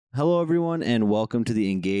Hello, everyone, and welcome to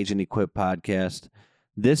the Engage and Equip podcast.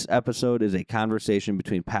 This episode is a conversation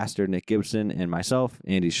between Pastor Nick Gibson and myself,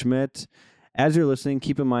 Andy Schmidt. As you're listening,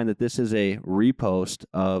 keep in mind that this is a repost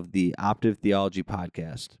of the Optive Theology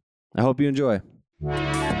podcast. I hope you enjoy.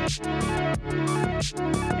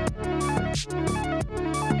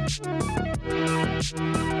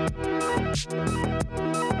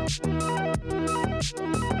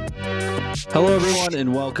 Hello, everyone,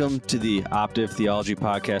 and welcome to the Optive Theology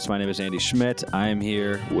podcast. My name is Andy Schmidt. I am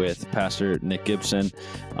here with Pastor Nick Gibson,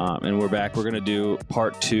 and we're back. We're going to do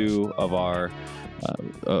part 2 of our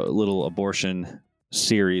little abortion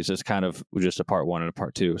series. It's kind of just a part 1 and a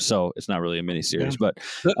part 2, so it's not really a mini series. Yeah.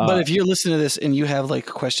 But if you're listening to this and you have like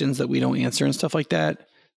questions that we don't answer and stuff like that,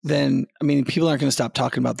 then I mean, people aren't going to stop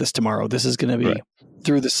talking about this tomorrow. This is going to be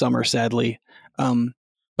through the summer, sadly.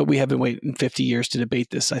 But we have been waiting 50 years to debate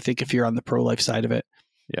this, I think, if you're on the pro-life side of it.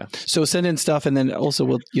 Yeah. So send in stuff, and then also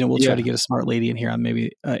we'll try to get a smart lady in here on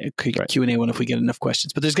maybe a quick Q&A one if we get enough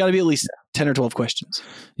questions. But there's got to be at least 10 or 12 questions.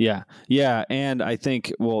 Yeah. Yeah. And I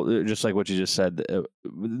think, well, just like what you just said,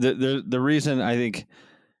 the reason I think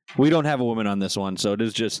we don't have a woman on this one, so it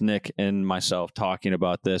is just Nick and myself talking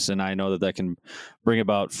about this. And I know that can bring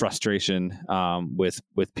about frustration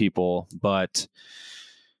with people, but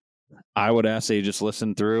I would ask that you just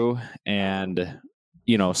listen through and,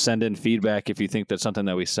 send in feedback if you think that something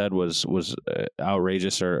that we said was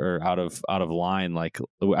outrageous or out of line. Like,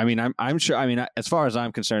 I mean, I'm sure. I mean, as far as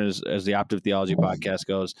I'm concerned, as the Optive Theology podcast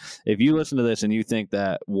goes, if you listen to this and you think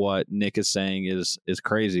that what Nick is saying is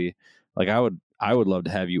crazy, like I would love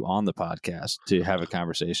to have you on the podcast to have a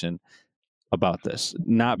conversation about this.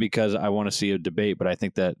 Not because I want to see a debate, but I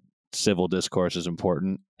think that civil discourse is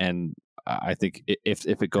important, and I think if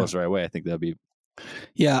it goes the right way, I think that'd be.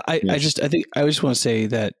 Yeah, I just want to say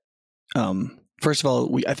that first of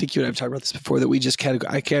all, I think you and I have talked about this before, that we just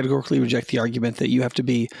I categorically reject the argument that you have to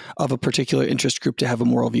be of a particular interest group to have a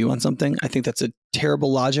moral view on something. I think that's a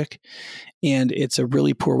terrible logic, and it's a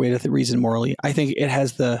really poor way to reason morally. I think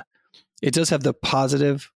it does have the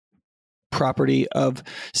positive property of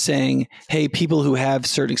saying, hey, people who have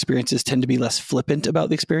certain experiences tend to be less flippant about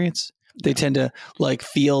the experience. They tend to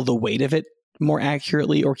feel the weight of it more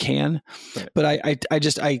accurately, or can. Right. But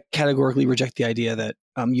I categorically reject the idea that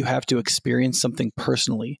you have to experience something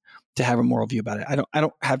personally to have a moral view about it. I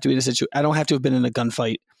don't have to be in a situation. I don't have to have been in a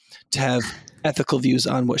gunfight to have ethical views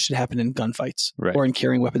on what should happen in gunfights, or in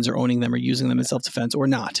carrying weapons or owning them or using them in self-defense or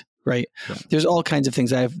not. Right. There's all kinds of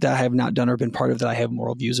things that I have not done or been part of that I have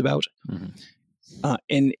moral views about. Mm-hmm.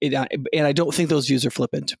 And I don't think those views are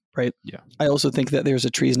flippant, right? Yeah. I also think that there's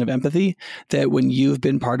a treason of empathy, that when you've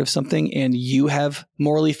been part of something and you have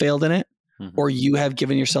morally failed in it, mm-hmm. or you have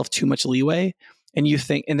given yourself too much leeway, and you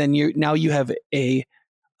think, and then you have a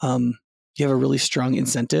really strong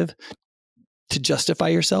incentive to justify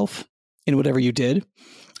yourself in whatever you did.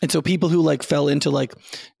 And so people who fell into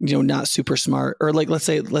not super smart, or let's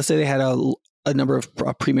say they had a number of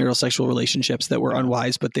premarital sexual relationships that were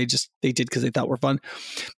unwise, but they did because they thought were fun.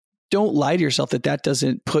 Don't lie to yourself that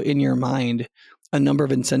doesn't put in your mind a number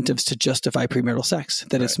of incentives to justify premarital sex,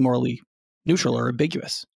 that it's morally neutral or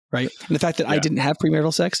ambiguous, right? And the fact that I didn't have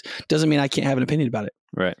premarital sex doesn't mean I can't have an opinion about it.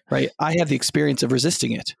 Right. I have the experience of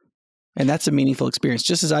resisting it. And that's a meaningful experience.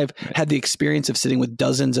 Just as I've had the experience of sitting with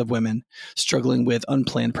dozens of women struggling with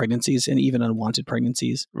unplanned pregnancies and even unwanted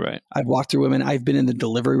pregnancies. Right. I've walked through women. I've been in the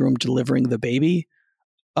delivery room delivering the baby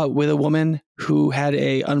with a woman who had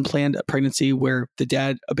a unplanned pregnancy where the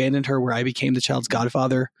dad abandoned her, where I became the child's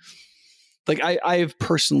godfather. I've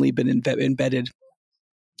personally been embedded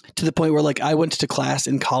to the point where I went to class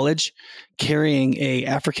in college carrying a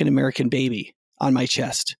African-American baby on my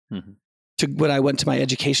chest. Mm-hmm. When I went to my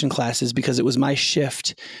education classes, because it was my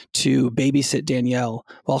shift to babysit Danielle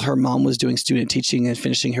while her mom was doing student teaching and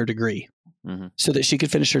finishing her degree, mm-hmm. so that she could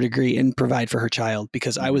finish her degree and provide for her child,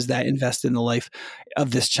 because I was that invested in the life of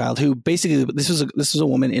this child, who basically, this was a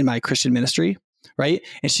woman in my Christian ministry, right?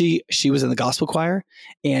 And she was in the gospel choir,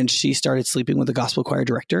 and she started sleeping with the gospel choir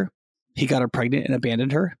director. He got her pregnant and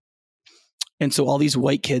abandoned her. And so all these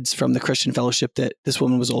white kids from the Christian fellowship that this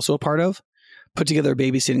woman was also a part of put together a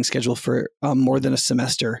babysitting schedule for more than a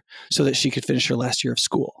semester so that she could finish her last year of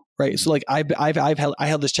school. Right. So I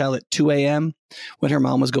held this child at 2 a.m. when her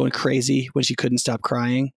mom was going crazy, when she couldn't stop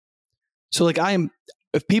crying. So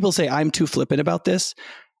if people say I'm too flippant about this,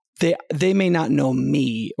 they may not know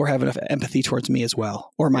me or have enough empathy towards me as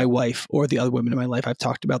well, or my wife, or the other women in my life. I've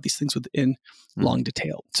talked about these things in long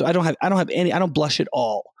detail. So I don't blush at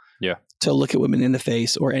all to look at women in the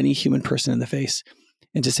face, or any human person in the face,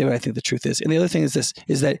 and to say what I think the truth is. And the other thing is this,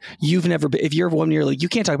 is that you've never been, if you're a woman, you're like, you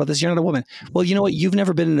can't talk about this. You're not a woman. Well, you know what? You've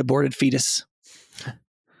never been an aborted fetus.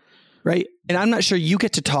 Right. And I'm not sure you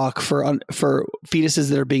get to talk for fetuses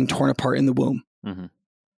that are being torn apart in the womb. Mm-hmm.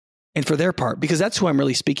 And for their part, because that's who I'm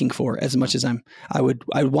really speaking for, as much as I would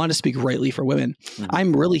want to speak rightly for women. Mm-hmm.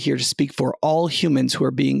 I'm really here to speak for all humans who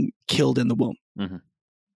are being killed in the womb. Mm-hmm.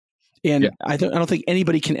 And I don't think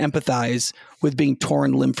anybody can empathize with being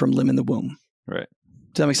torn limb from limb in the womb. Right.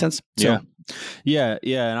 Does that make sense? Yeah.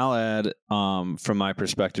 And I'll add from my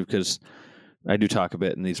perspective, because I do talk a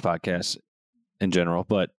bit in these podcasts in general,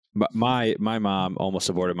 but my mom almost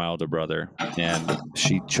aborted my older brother, and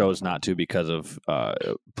she chose not to because of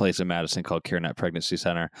a place in Madison called CareNet Pregnancy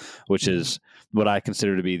Center, which is what I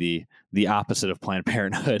consider to be the opposite of Planned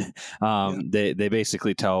Parenthood. They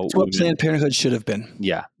basically tell it's what Planned Parenthood should have been.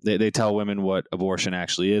 Yeah, they tell women what abortion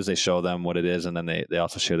actually is. They show them what it is, and then they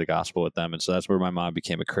also share the gospel with them. And so that's where my mom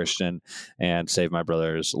became a Christian and saved my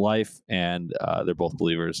brother's life. And they're both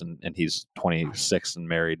believers, and he's 26 and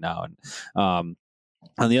married now. And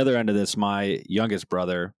on the other end of this, my youngest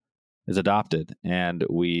brother is adopted, and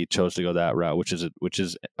we chose to go that route, which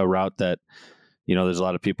is a route that, there's a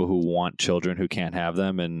lot of people who want children who can't have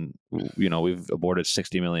them. And, we've aborted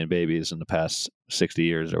 60 million babies in the past 60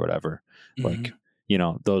 years or whatever. Mm-hmm. Like,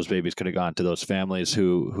 those babies could have gone to those families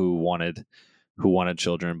who wanted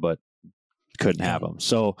children, but couldn't have them.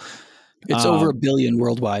 So it's over 1 billion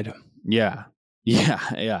worldwide. Yeah.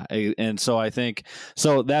 Yeah. And so I think,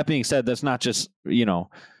 so that being said, that's not just,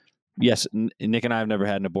 yes, Nick and I have never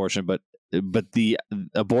had an abortion, but the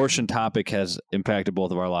abortion topic has impacted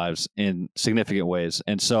both of our lives in significant ways.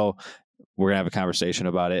 And so we're going to have a conversation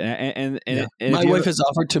about it. And my wife has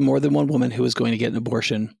offered to more than one woman who is going to get an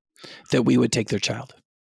abortion that we would take their child.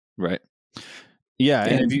 Right. Yeah.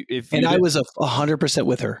 And I was 100%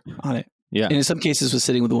 with her on it. Yeah. And in some cases was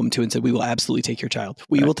sitting with a woman too and said, we will absolutely take your child.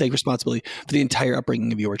 We will take responsibility for the entire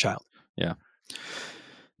upbringing of your child. Yeah.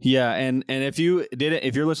 Yeah. And if you're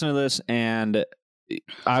listening to this, and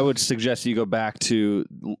I would suggest you go back to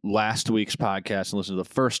last week's podcast and listen to the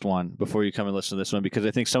first one before you come and listen to this one, because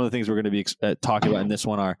I think some of the things we're going to be talking about in this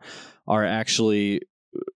one are actually,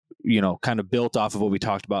 kind of built off of what we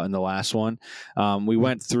talked about in the last one. We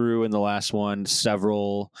went through in the last one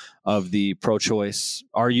several of the pro-choice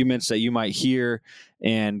arguments that you might hear,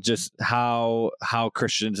 and just how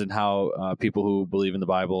Christians and how people who believe in the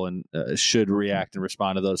Bible and should react and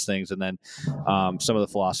respond to those things. And then some of the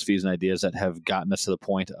philosophies and ideas that have gotten us to the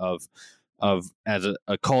point of as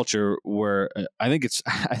a culture where I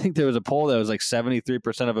think there was a poll that was like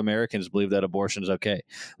 73% of Americans believe that abortion is okay.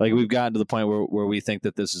 Like, we've gotten to the point where we think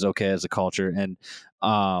that this is okay as a culture.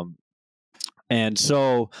 And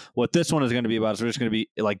so what this one is going to be about is we're just going to be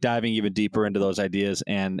like diving even deeper into those ideas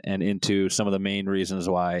and into some of the main reasons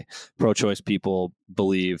why pro-choice people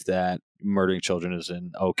believe that murdering children is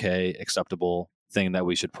an okay, acceptable thing that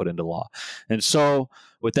we should put into law. And so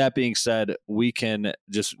with that being said, we can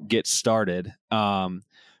just get started. One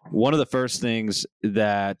of the first things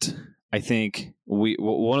that I think that we're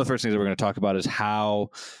going to talk about is how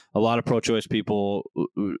a lot of pro-choice people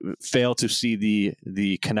fail to see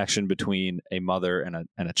the connection between a mother and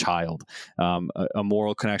a child, a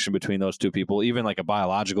moral connection between those two people, even like a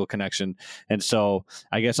biological connection. And so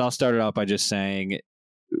I guess I'll start it out by just saying,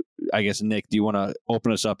 Nick, do you want to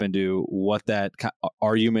open us up into what that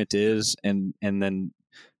argument is, and then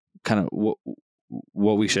kind of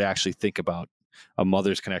what we should actually think about a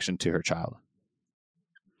mother's connection to her child?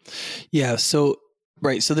 Yeah. So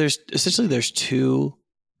there's two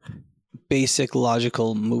basic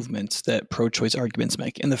logical movements that pro-choice arguments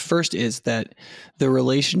make. And the first is that the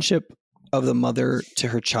relationship of the mother to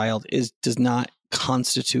her child does not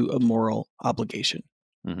constitute a moral obligation,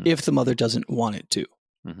 mm-hmm. if the mother doesn't want it to.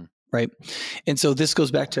 Mm-hmm. Right. And so this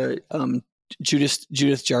goes back to Judith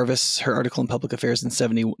Jarvis, her article in Public Affairs in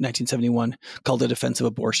 1971 called A Defense of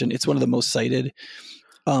Abortion. It's one of the most cited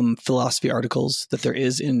philosophy articles that there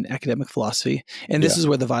is in academic philosophy. And this is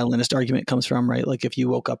where the violinist argument comes from, right? Like, if you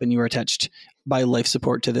woke up and you were attached by life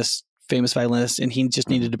support to this famous violinist and he just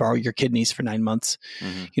needed to borrow your kidneys for 9 months,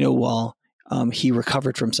 mm-hmm. While he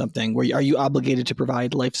recovered from something, are you obligated to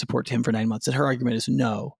provide life support to him for 9 months? And her argument is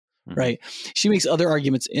no. Mm-hmm. Right. She makes other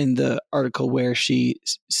arguments in the article where she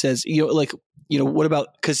says, what about,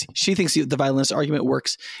 because she thinks the violinist argument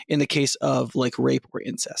works in the case of like rape or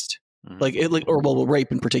incest, mm-hmm.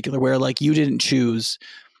 Rape in particular, where like you didn't choose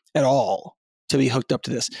at all to be hooked up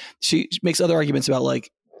to this. She makes other arguments about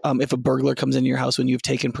like, if a burglar comes into your house when you've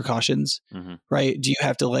taken precautions, mm-hmm. right? Do you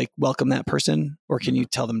have to like welcome that person, or can you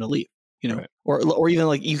tell them to leave? you know, Right. or even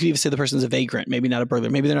like you could even say the person's a vagrant, maybe not a burglar.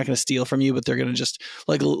 Maybe they're not going to steal from you, but they're going to just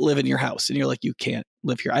like live in your house, and you're like, you can't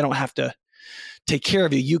live here. I don't have to take care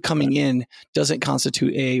of you. You coming in doesn't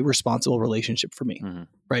constitute a responsible relationship for me,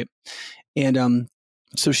 right? And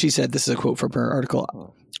so she said, this is a quote from her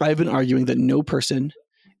article. I've been arguing that no person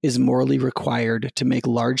is morally required to make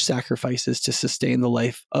large sacrifices to sustain the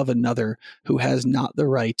life of another who has not the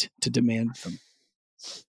right to demand them.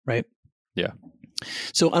 Right? Yeah.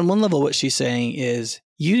 So on one level, what she's saying is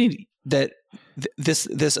you need that this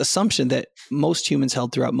assumption that most humans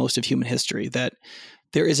held throughout most of human history, that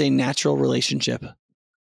there is a natural relationship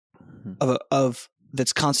of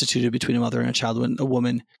that's constituted between a mother and a child when a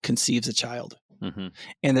woman conceives a child.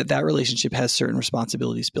 And that relationship has certain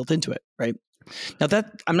responsibilities built into it, right? Now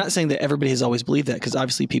that I'm not saying that everybody has always believed that, because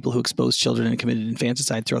obviously people who exposed children and committed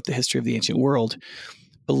infanticide throughout the history of the ancient world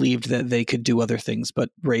believed that they could do other things but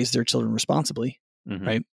raise their children responsibly,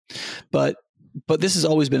 right? But this has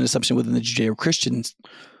always been an assumption within the Judeo-Christian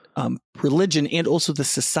religion and also the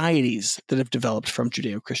societies that have developed from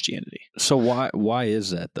Judeo-Christianity. So why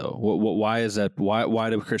is that though? Why is that? Why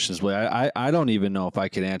do Christians believe? I don't even know if I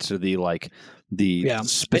could answer the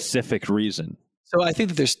specific reason. So I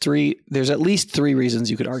think that there's at least three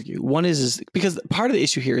reasons you could argue. One is because part of the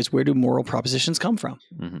issue here is, where do moral propositions come from?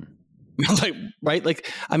 Like, right?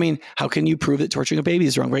 Like, I mean, how can you prove that torturing a baby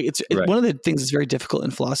is wrong, right? It's one of the things that's very difficult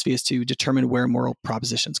in philosophy is to determine where moral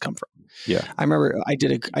propositions come from. Yeah. I remember I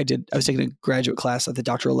was taking a graduate class at the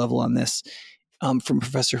doctoral level on this from a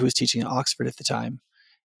professor who was teaching at Oxford at the time.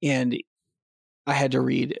 And I had to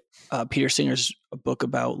read Peter Singer's book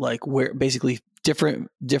about like where basically different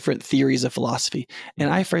theories of philosophy. And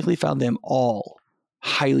I frankly found them all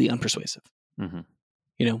highly unpersuasive,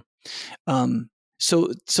 you know? So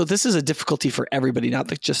this is a difficulty for everybody, not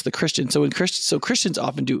just the Christian. So Christians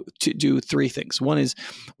often do three things. One is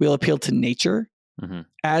we'll appeal to nature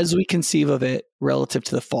as we conceive of it relative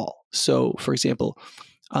to the fall. So for example,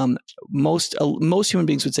 most human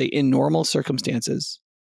beings would say in normal circumstances,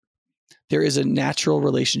 there is a natural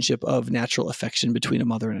relationship of natural affection between a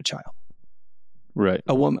mother and a child. Right.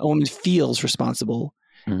 A woman feels responsible,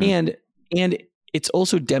 and it's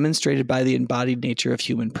also demonstrated by the embodied nature of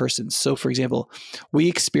human persons. So, for example, we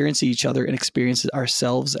experience each other and experience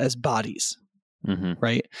ourselves as bodies,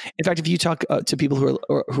 right? In fact, if you talk to people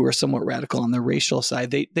who are somewhat radical on the racial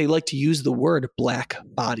side, they like to use the word black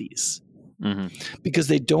bodies because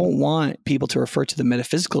they don't want people to refer to the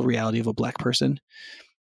metaphysical reality of a black person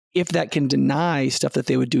if that can deny stuff that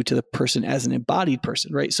they would do to the person as an embodied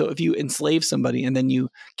person, right? So if you enslave somebody and then you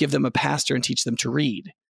give them a pastor and teach them to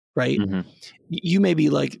read, right? You may be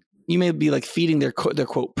like feeding their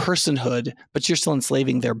quote personhood, but you're still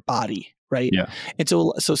enslaving their body, right? Yeah. And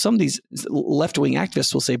so some of these left-wing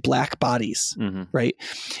activists will say black bodies, right?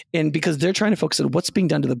 And because they're trying to focus on what's being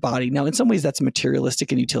done to the body. Now, in some ways that's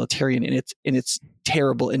materialistic and utilitarian, and it's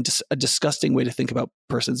terrible and a disgusting way to think about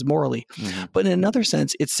persons morally. But in another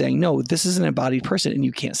sense, it's saying, no, this is an embodied person and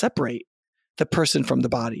you can't separate the person from the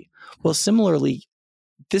body. Well, similarly,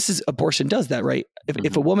 abortion does that, right?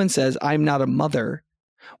 If a woman says, I'm not a mother,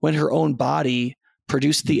 when her own body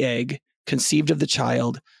produced the egg, conceived of the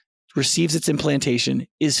child, receives its implantation,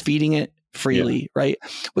 is feeding it freely, right?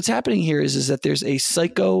 What's happening here is that there's a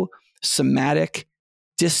psychosomatic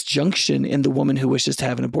disjunction in the woman who wishes to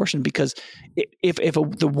have an abortion, because if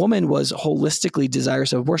the woman was holistically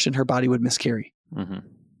desirous of abortion, her body would miscarry,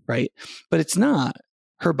 right? But it's not.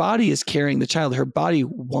 Her body is carrying the child. Her body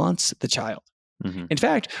wants the child. In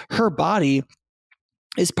fact, her body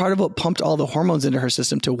is part of what pumped all the hormones into her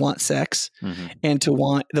system to want sex and to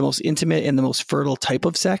want the most intimate and the most fertile type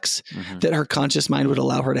of sex that her conscious mind would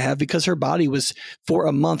allow her to have, because her body was for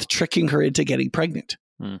a month tricking her into getting pregnant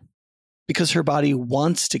because her body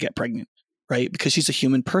wants to get pregnant, right? Because she's a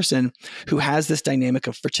human person who has this dynamic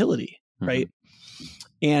of fertility, right?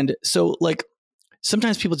 And so like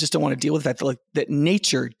sometimes people just don't want to deal with that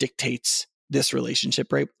nature dictates this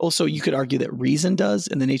relationship, right? Also, you could argue that reason does,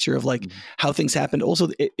 and the nature of like how things happened. Also,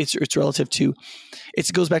 it's relative to.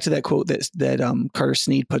 It goes back to that quote that Carter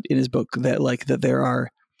Snead put in his book that there are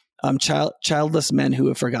childless men who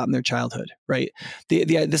have forgotten their childhood, right?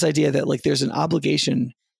 This idea that like there's an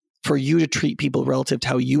obligation for you to treat people relative to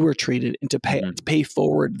how you were treated and to pay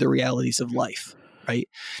forward the realities of life, right?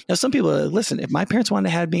 Now, some people are, listen, if my parents want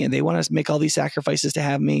to have me and they want to make all these sacrifices to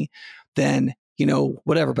have me, then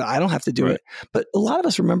whatever, but I don't have to do it. But a lot of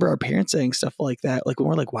us remember our parents saying stuff like that. Like when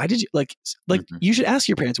we're like, why did you you should ask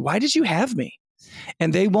your parents, why did you have me?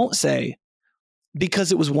 And they won't say,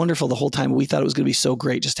 because it was wonderful the whole time. We thought it was going to be so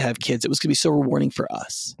great just to have kids. It was going to be so rewarding for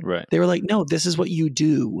us. Right. They were like, no, this is what you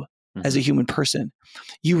do as a human person.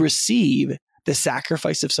 You receive the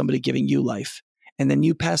sacrifice of somebody giving you life. And then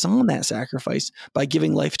you pass on that sacrifice by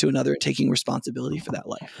giving life to another and taking responsibility for that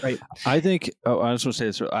life, right? I think, I just want to say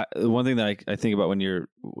this. One thing that I think about when you're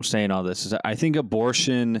saying all this is I think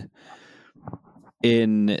abortion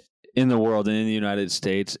in the world and in the United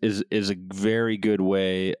States is a very good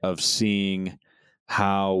way of seeing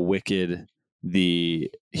how wicked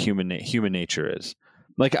the human nature is.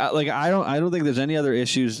 Like I don't think there's any other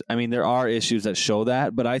issues. I mean, there are issues that show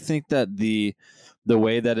that, but I think that the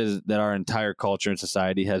way that our entire culture and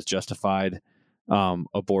society has justified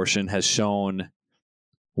abortion has shown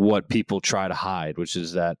what people try to hide, which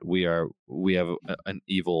is that we have an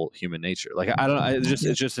evil human nature. Like I don't know,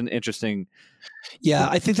 it's just an interesting. Yeah,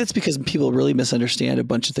 I think that's because people really misunderstand a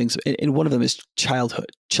bunch of things, and one of them is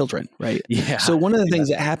children, right? Yeah. So one of the things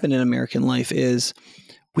that happened in American life is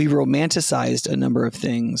we romanticized a number of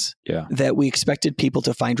things that we expected people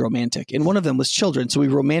to find romantic. And one of them was children. So we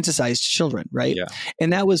romanticized children, right? Yeah.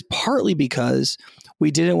 And that was partly because we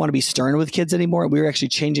didn't want to be stern with kids anymore. We were actually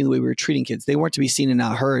changing the way we were treating kids. They weren't to be seen and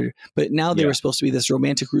not heard, but now they were supposed to be this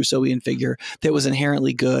romantic Rousseauian figure that was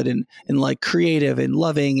inherently good and like creative and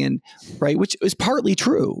loving, and right, which is partly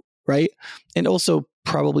true, right? And also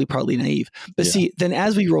probably partly naive. But see, then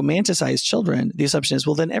as we romanticize children, the assumption is,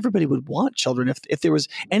 well, then everybody would want children if there was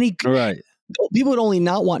any right. People would only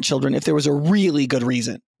not want children if there was a really good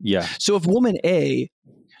reason. Yeah. So if woman A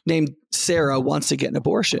named Sarah wants to get an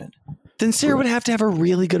abortion, then Sarah would have to have a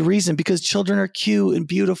really good reason, because children are cute and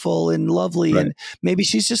beautiful and lovely, and maybe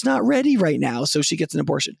she's just not ready right now, so she gets an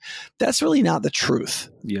abortion. That's really not the truth.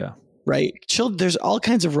 Yeah. Right. There's all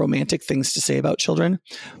kinds of romantic things to say about children,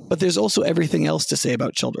 but there's also everything else to say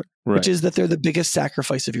about children, which is that they're the biggest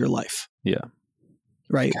sacrifice of your life. Yeah.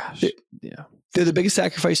 Right. They're the biggest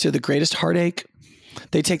sacrifice. They're the greatest heartache.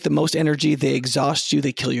 They take the most energy. They exhaust you.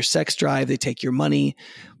 They kill your sex drive. They take your money.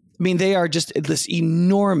 I mean, they are just this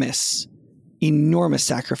enormous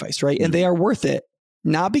sacrifice, right? And they are worth it,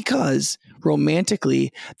 not because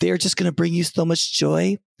romantically they are just going to bring you so much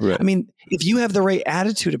joy. Right. I mean, if you have the right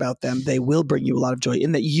attitude about them, they will bring you a lot of joy,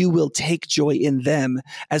 in that you will take joy in them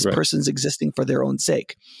as persons existing for their own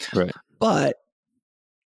sake. Right. But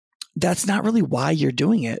that's not really why you're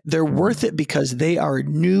doing it. They're worth it because they are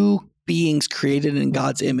new beings created in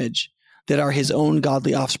God's image that are his own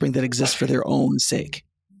godly offspring that exist for their own sake.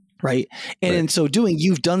 Right. And in so doing,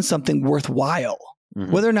 you've done something worthwhile.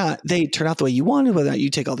 Mm-hmm. Whether or not they turn out the way you wanted, whether or not you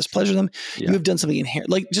take all this pleasure in them, you have done something inherent.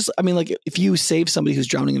 Like if you save somebody who's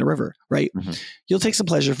drowning in a river, right? Mm-hmm. You'll take some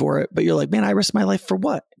pleasure for it, but you're like, man, I risked my life for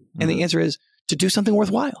what? And the answer is to do something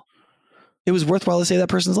worthwhile. It was worthwhile to save that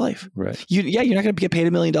person's life. Right. You're not going to get paid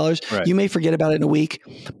 $1 million. Right. You may forget about it in a week,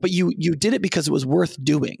 but you did it because it was worth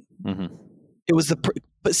doing. Mm-hmm. It was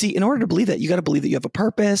but see, in order to believe that, you got to believe that you have a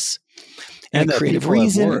purpose and a creative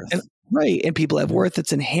reason. And people have worth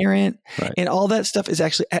that's inherent. Right. And all that stuff is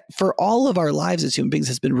actually, for all of our lives as human beings,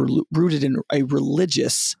 has been rooted in a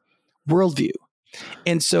religious worldview.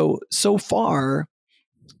 And so far,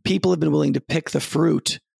 people have been willing to pick the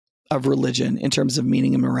fruit of religion in terms of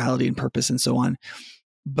meaning and morality and purpose and so on.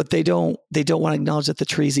 But they don't want to acknowledge that the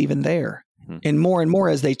tree's even there. Mm-hmm. And more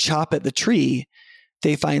as they chop at the tree,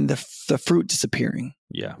 they find the fruit disappearing.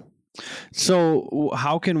 Yeah. So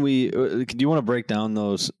how can we, do you want to break down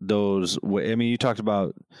those, I mean, you talked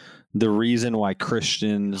about the reason why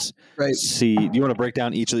Christians see, do you want to break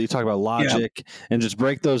down each of these, talk about logic and just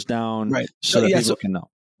break those down so that people can know?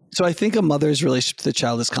 So I think a mother's relationship to the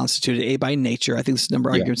child is constituted by nature. I think there's a number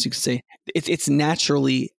of arguments you could say. It's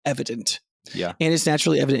naturally evident. Yeah. And it's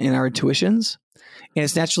naturally evident in our intuitions. And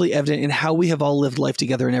it's naturally evident in how we have all lived life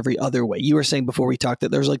together in every other way. You were saying before we talked that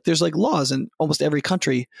there's laws in almost every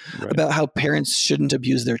country about how parents shouldn't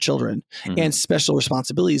abuse their children and special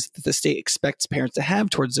responsibilities that the state expects parents to have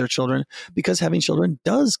towards their children, because having children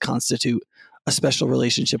does constitute a special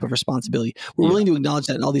relationship of responsibility. We're willing to acknowledge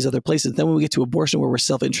that in all these other places. Then when we get to abortion, where we're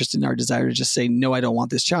self-interested in our desire to just say, no, I don't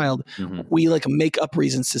want this child, we make up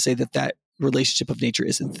reasons to say that relationship of nature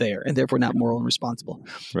isn't there and therefore not moral and responsible.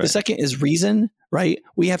 Right. The second is reason, right?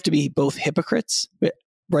 We have to be both hypocrites,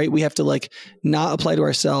 right? We have to not apply to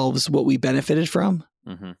ourselves what we benefited from,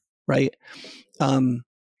 right?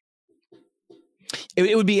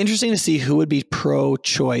 It would be interesting to see who would be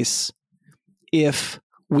pro-choice if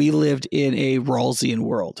we lived in a Rawlsian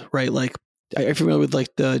world, right? Like, are you familiar with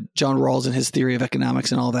the John Rawls and his theory of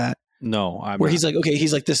economics and all that? No, he's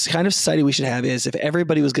like, this kind of society we should have is if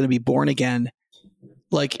everybody was going to be born again,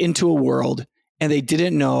 into a world, and they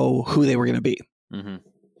didn't know who they were going to be. Mm-hmm.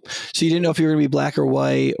 So you didn't know if you were going to be black or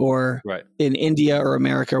white or Right. in India or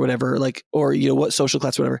America or whatever, like, or, what social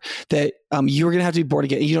class, whatever, that you were going to have to be born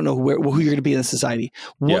again. You don't know who you're going to be in the society.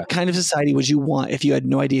 What kind of society would you want if you had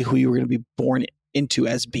no idea who you were going to be born into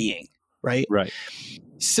as being? Right. Right.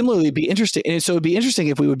 Similarly, it'd be interesting. And so it'd be interesting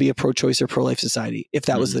if we would be a pro-choice or pro-life society, if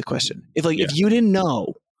that was the question. If if you didn't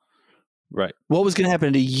know what was going to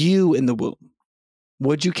happen to you in the womb,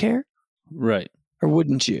 would you care? Right. Or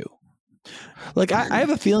wouldn't you? Like, I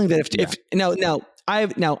have a feeling that if I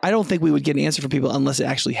don't think we would get an answer from people unless it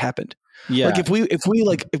actually happened. Yeah.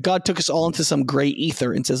 Like if God took us all into some gray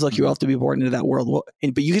ether and says, look, you all have to be born into that world.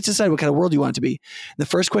 But you get to decide what kind of world you want it to be. The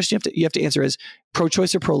first question you have to answer is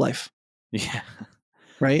pro-choice or pro-life. Yeah.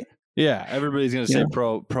 Right. Yeah. Everybody's going to say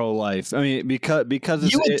pro-life. I mean, because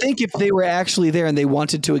you would think if they were actually there and they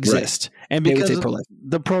wanted to exist, and because they would say pro-life.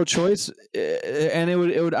 The pro-choice, and it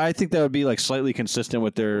would, I think that would be like slightly consistent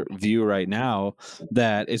with their view right now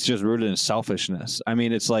that it's just rooted in selfishness. I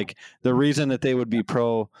mean, it's like the reason that they would be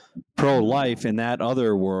pro-life in that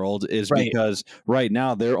other world is because right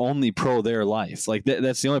now they're only pro their life. Like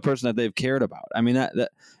that's the only person that they've cared about. I mean,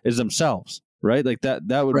 that is themselves, right? Like that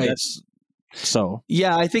would, that's, so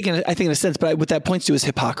yeah, I think in a sense, but what that points to is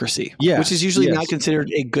hypocrisy, which is usually not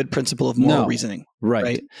considered a good principle of moral reasoning,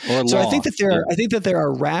 right? Or so law. I think that there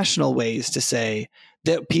are rational ways to say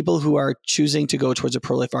that people who are choosing to go towards a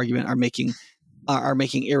pro-life argument are making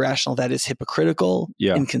irrational, that is hypocritical,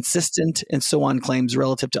 inconsistent, and so on claims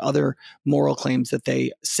relative to other moral claims that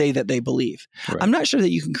they say that they believe. Right. I'm not sure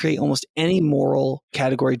that you can create almost any moral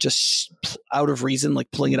category just out of reason,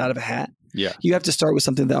 like pulling it out of a hat. Yeah. You have to start with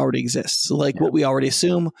something that already exists. So like what we already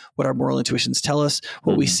assume, what our moral intuitions tell us,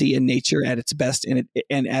 what we see in nature at its best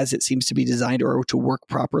and as it seems to be designed or to work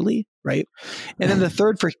properly, right? And then the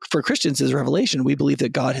third for Christians is revelation. We believe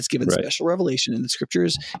that God has given special revelation in the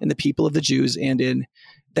scriptures and the people of the Jews and in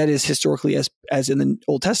that is historically as in the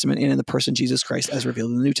Old Testament and in the person Jesus Christ as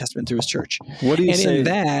revealed in the New Testament through his church. What do you say? In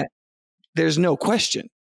that, there's no question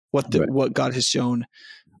what God has shown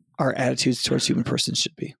our attitudes towards human persons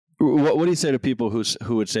should be. What do you say to people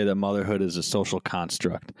who would say that motherhood is a social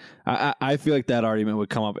construct? I feel like that argument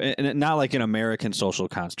would come up, and not like an American social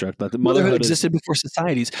construct, but the motherhood existed before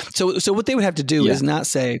societies. So what they would have to do is not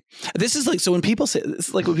say this is like when people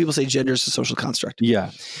say gender is a social construct.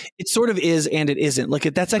 Yeah, it sort of is and it isn't. Like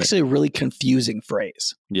that's actually a really confusing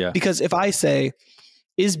phrase. Yeah, because if I say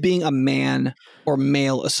is being a man or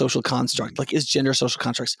male a social construct, like is gender social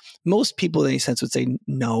constructs, most people in any sense would say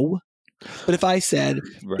no. But if I said,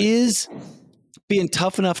 is being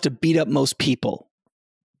tough enough to beat up most people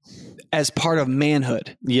as part of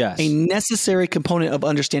manhood a necessary component of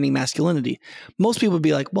understanding masculinity, most people would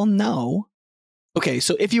be like, well, no. Okay,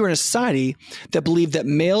 so if you were in a society that believed that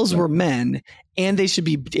males were men and they should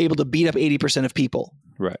be able to beat up 80% of people,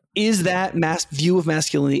 is that view of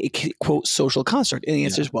masculinity a quote social construct? And the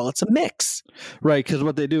answer is, well, it's a mix. Right, because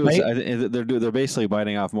what they do is they're basically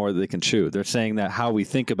biting off more than they can chew. They're saying that how we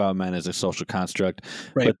think about men is a social construct,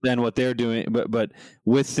 but then what they're doing, but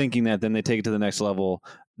with thinking that, then they take it to the next level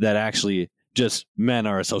that actually just men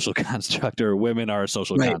are a social construct or women are a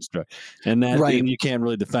social construct, and that and you can't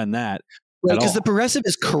really defend that. Right, because the progressive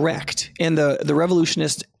is correct, and the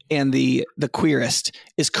revolutionist and the queerist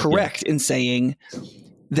is correct in saying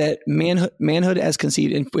that manhood as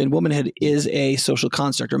conceived in womanhood is a social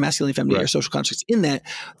construct, or masculinity, femininity are social constructs, in that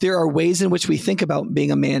there are ways in which we think about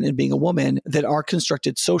being a man and being a woman that are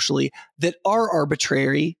constructed socially, that are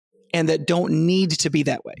arbitrary, and that don't need to be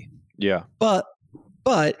that way. Yeah. But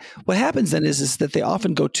what happens then is that they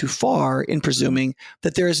often go too far in presuming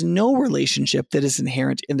that there is no relationship that is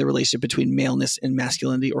inherent in the relationship between maleness and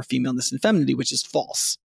masculinity or femaleness and femininity, which is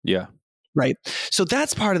false. Yeah. Right. So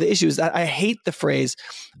that's part of the issue, is that I hate the phrase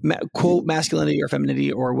quote masculinity or femininity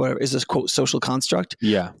or whatever is this quote social construct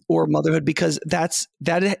or motherhood, because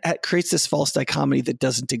that creates this false dichotomy that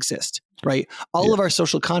doesn't exist. Right. All of our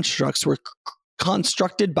social constructs were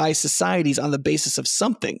constructed by societies on the basis of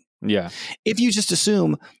something. Yeah. If you just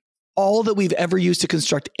assume all that we've ever used to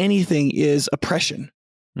construct anything is oppression,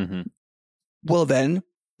 well, then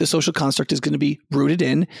the social construct is going to be rooted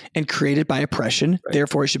in and created by oppression. Right.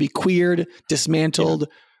 Therefore, it should be queered, dismantled,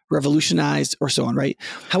 revolutionized, or so on, right?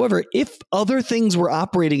 However, if other things were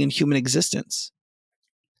operating in human existence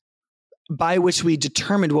by which we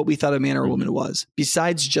determined what we thought a man or a woman was,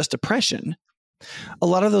 besides just oppression, a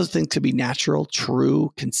lot of those things could be natural,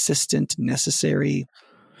 true, consistent, necessary,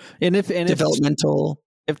 and developmental.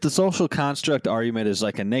 if the social construct argument is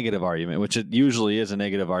like a negative argument, which it usually is a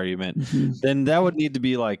negative argument, then that would need to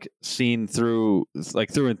be like seen through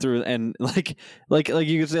and through. And like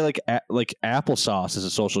you could say like applesauce is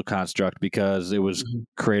a social construct because it was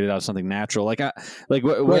created out of something natural. What is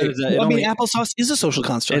that? Well, applesauce is a social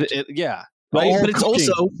construct. Yeah. Right. But it's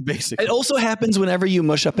also basically, it also happens whenever you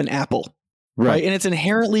mush up an apple. Right. And it's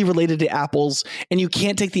inherently related to apples, and you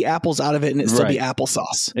can't take the apples out of it and it still be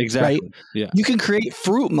applesauce. Exactly. Right? Yeah. You can create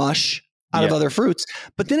fruit mush out of other fruits,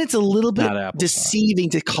 but then it's a little bit deceiving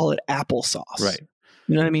to call it applesauce. Right.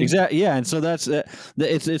 You know what I mean? Exactly. Yeah. And so that's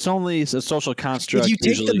it's only a social construct. If you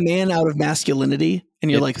take the man out of masculinity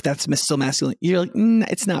and you're like, that's still masculine, you're like,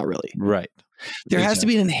 it's not really. Right. There has to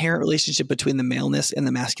be an inherent relationship between the maleness and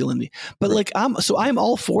the masculinity. But like, I'm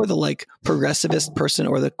all for the like progressivist person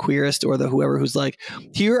or the queerist or the whoever who's like,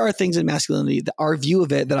 here are things in masculinity, our view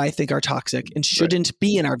of it that I think are toxic and shouldn't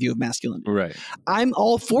be in our view of masculinity. Right. I'm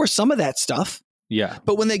all for some of that stuff. Yeah.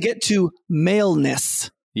 But when they get to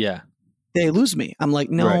maleness, they lose me. I'm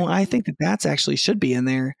like, no, I think that's actually should be in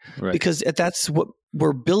there because that's what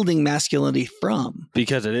we're building masculinity from.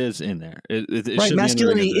 Because it is in there. It right.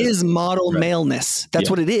 Masculinity is model maleness. That's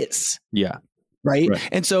what it is. Yeah. Right?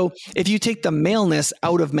 And so if you take the maleness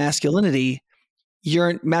out of masculinity,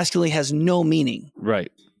 your masculinity has no meaning.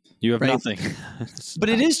 Right. You have nothing. But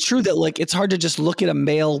it is true that like it's hard to just look at a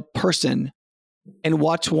male person and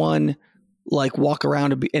watch one like walk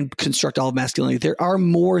around and construct all of masculinity. There are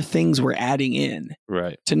more things we're adding in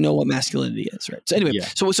to know what masculinity is. Right. So anyway,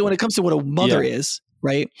 so when it comes to what a mother is,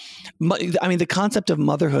 right. I mean, the concept of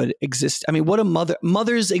motherhood exists. I mean, what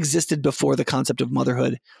mothers existed before the concept of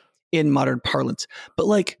motherhood in modern parlance, but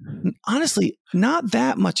like, honestly, not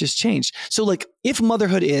that much has changed. So like if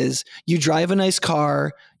motherhood is you drive a nice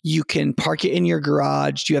car, you can park it in your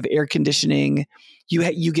garage, you have air conditioning,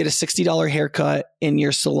 you get a $60 haircut in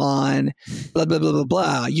your salon, blah, blah, blah, blah,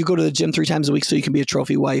 blah. You go to the gym 3 times a week so you can be a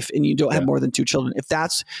trophy wife and you don't have more than 2 children. If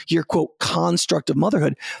that's your quote construct of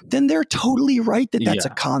motherhood, then they're totally right that that's a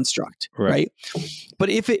construct. Right. But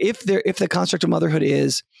if the construct of motherhood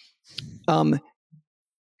is,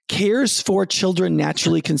 cares for children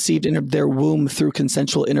naturally conceived in their womb through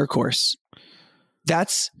consensual intercourse,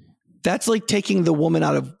 that's like taking the woman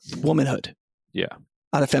out of womanhood. Yeah.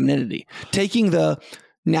 Out of femininity. Taking the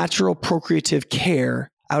natural procreative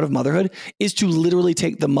care out of motherhood is to literally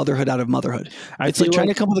take the motherhood out of motherhood. It's like trying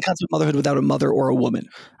to come up with the concept of motherhood without a mother or a woman.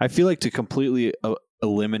 I feel like to completely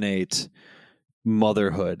eliminate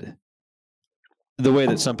motherhood the way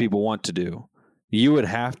that some people want to do, you would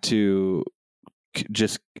have to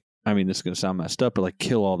just, I mean, this is going to sound messed up, but like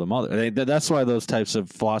kill all the mothers. That's why those types of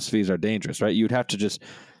philosophies are dangerous, right? You'd have to just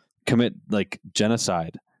commit like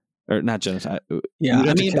genocide. Or not genocide. Yeah,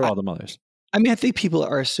 I mean, kill all the mothers. I mean, I think people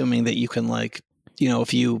are assuming that you can like, you know,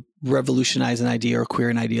 if you revolutionize an idea or queer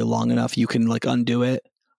an idea long enough, you can like undo it.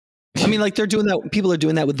 I mean, like they're doing that. People are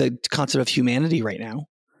doing that with the concept of humanity right now.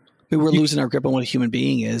 I mean, we're losing our grip on what a human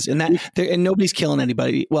being is, and and nobody's killing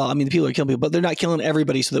anybody. Well, I mean, the people are killing people, but they're not killing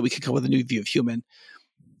everybody so that we can come up with a new view of human.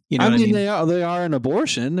 You know, I mean, they are in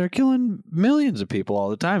abortion. They're killing millions of people all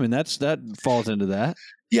the time, and that falls into that.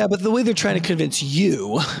 Yeah, but the way they're trying to convince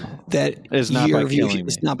you that it's not by killing me.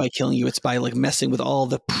 It's not by killing you. It's by like messing with all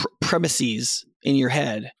the premises in your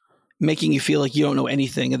head, making you feel like you don't know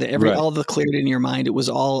anything, and that all the clarity in your mind, it was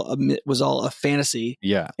all a fantasy.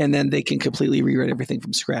 Yeah, and then they can completely rewrite everything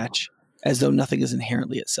from scratch, as though nothing is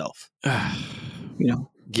inherently itself. You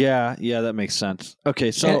know. Yeah, that makes sense. Okay,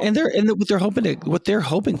 so what they're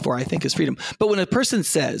hoping for, I think, is freedom. But when a person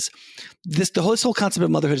says the whole concept of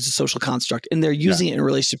motherhood is a social construct, and they're using it in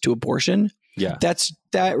relationship to abortion,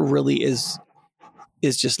 that really is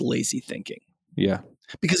just lazy thinking. Yeah,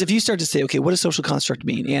 because if you start to say, okay, what does social construct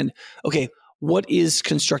mean, and okay, what is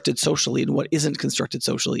constructed socially and what isn't constructed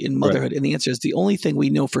socially in motherhood, and the answer is the only thing we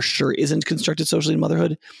know for sure isn't constructed socially in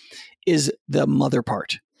motherhood is the mother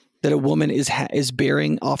part. That a woman is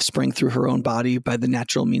bearing offspring through her own body by the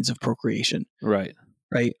natural means of procreation. Right.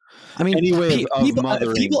 I mean,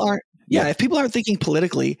 mothering. People aren't. Yeah, if people aren't thinking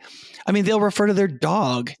politically, I mean, they'll refer to their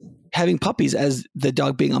dog having puppies as the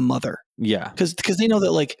dog being a mother. Yeah, because they know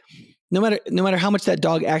that like no matter how much that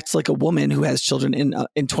dog acts like a woman who has children in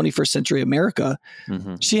 21st century America,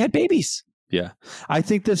 she had babies. Yeah, I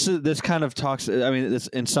think this kind of talks. I mean, this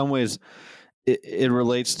in some ways. It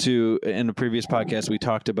relates to, in the previous podcast we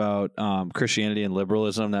talked about Christianity and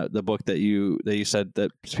liberalism, that the book that you said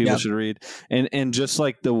that people should read, and just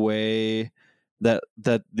like the way that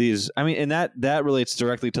these, I mean, and that relates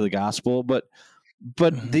directly to the gospel, but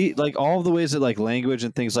But all of the ways that like language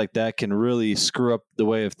and things like that can really screw up the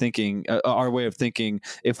way of thinking, our way of thinking.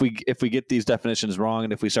 If we get these definitions wrong,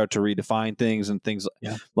 and if we start to redefine things and things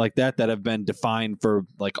like that have been defined for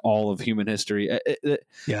like all of human history,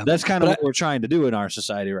 that's kind of what we're trying to do in our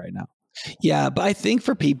society right now. Yeah, but I think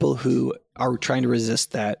for people who are trying to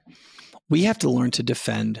resist that, we have to learn to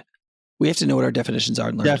defend. We have to know what our definitions are.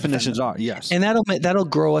 And learn definitions are, yes. And that'll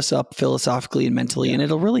grow us up philosophically and mentally, and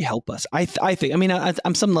it'll really help us. I think, I mean,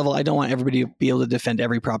 on some level, I don't want everybody to be able to defend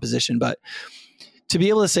every proposition, but to be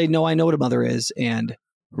able to say, no, I know what a mother is, and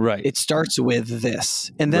it starts with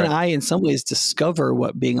this. And then I, in some ways, discover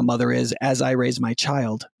what being a mother is as I raise my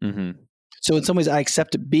child. Mm-hmm. So in some ways, I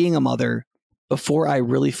accept being a mother before I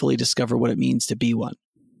really fully discover what it means to be one.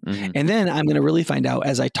 Mm-hmm. And then I'm going to really find out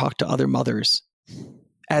as I talk to other mothers,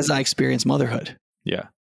 as I experience motherhood. Yeah.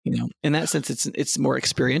 You know, in that sense, it's more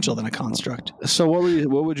experiential than a construct. So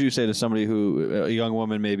what would you say to somebody a young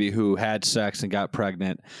woman maybe who had sex and got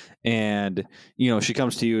pregnant, and, you know, she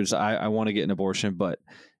comes to you and says, I want to get an abortion, but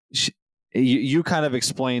you kind of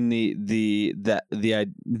explain the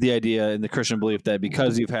idea in the Christian belief that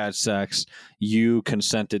because you've had sex, you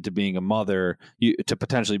consented to being a mother, to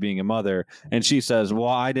potentially being a mother. And she says, well,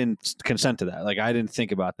 I didn't consent to that. Like, I didn't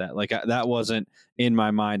think about that. Like, that wasn't in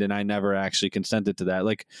my mind, and I never actually consented to that.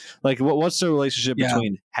 Like what's the relationship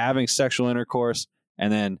between having sexual intercourse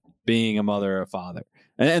and then being a mother or a father?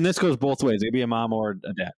 And this goes both ways. It could be a mom or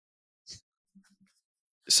a dad.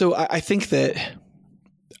 So I think that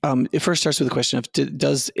it first starts with the question of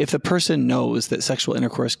if the person knows that sexual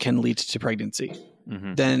intercourse can lead to pregnancy,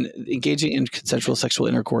 mm-hmm. then engaging in consensual sexual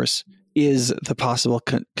intercourse is the possible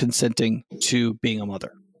consenting to being a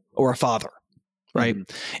mother or a father, right?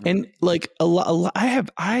 Mm-hmm. And like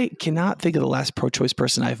I cannot think of the last pro-choice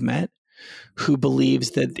person I've met who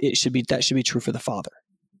believes that that should be true for the father.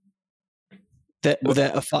 That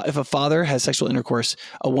if a father has sexual intercourse,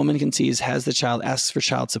 a woman conceives, has the child, asks for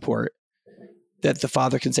child support, that the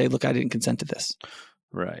father can say, look, I didn't consent to this.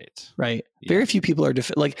 Right. Yeah. Very few people are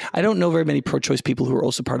I don't know very many pro-choice people who are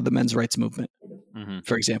also part of the men's rights movement, mm-hmm.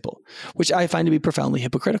 for example, which I find to be profoundly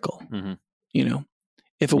hypocritical. Mm-hmm. You know,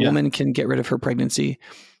 if a woman can get rid of her pregnancy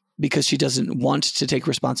because she doesn't want to take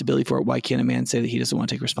responsibility for it, why can't a man say that he doesn't want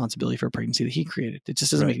to take responsibility for a pregnancy that he created? It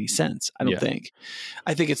just doesn't make any sense. I don't think.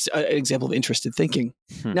 I think it's an example of interested thinking.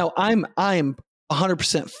 Now, I'm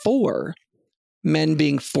 100% for men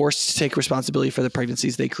being forced to take responsibility for the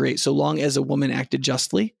pregnancies they create, so long as a woman acted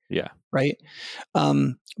justly. Yeah. Right.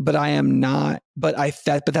 But I am not, but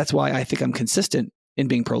that's why I think I'm consistent in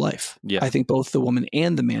being pro-life. Yeah. I think both the woman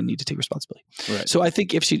and the man need to take responsibility. Right. So I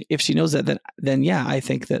think if she knows that, then I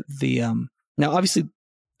think that now obviously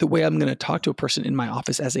the way I'm going to talk to a person in my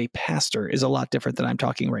office as a pastor is a lot different than I'm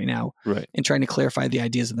talking right now. Right. And trying to clarify the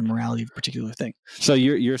ideas of the morality of a particular thing. So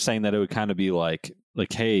you're saying that it would kind of be like,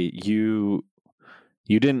 hey, you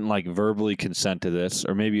didn't like verbally consent to this,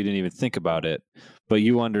 or maybe you didn't even think about it, but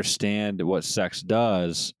you understand what sex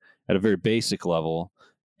does at a very basic level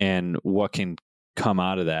and what can come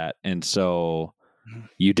out of that. And so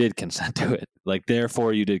you did consent to it. Like,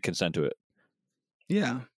 therefore you did consent to it.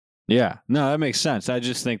 Yeah. Yeah. No, that makes sense. I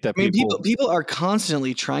just think that people are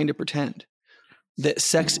constantly trying to pretend that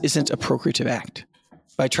sex isn't a procreative act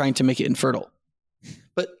by trying to make it infertile.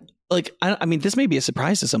 But like, I mean, this may be a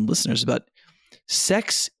surprise to some listeners, but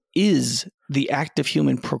sex is the act of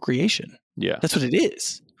human procreation. Yeah. That's what it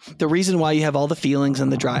is. The reason why you have all the feelings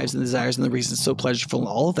and the drives and the desires and the reason it's so pleasurable and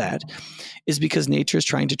all of that is because nature is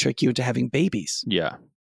trying to trick you into having babies. Yeah.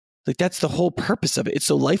 Like, that's the whole purpose of it. It's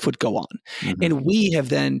so life would go on. Mm-hmm. And we have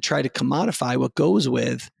then tried to commodify what goes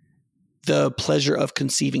with the pleasure of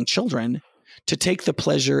conceiving children to take the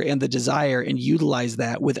pleasure and the desire and utilize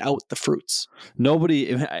that without the fruits.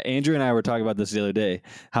 Andrew and I were talking about this the other day,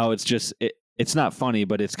 how it's just, it's not funny,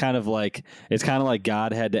 but it's kind of like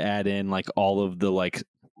God had to add in like all of the like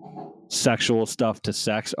sexual stuff to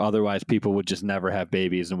sex. Otherwise, people would just never have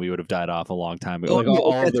babies and we would have died off a long time ago.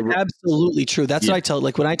 That's absolutely true. That's what I tell,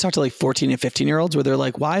 like when I talk to like 14 and 15 year olds where they're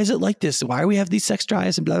like, why is it like this? Why do we have these sex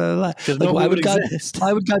drives and blah, blah, blah. Like, why would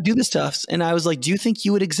God do this to us? And I was like, do you think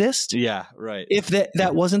you would exist? Yeah, right. If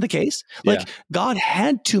that wasn't the case, like God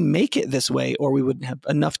had to make it this way or we wouldn't have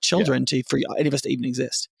enough children for any of us to even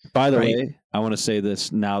exist. By the way, I want to say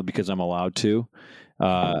this now because I'm allowed to.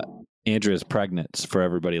 Andrea is pregnant for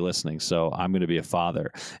everybody listening, so I'm going to be a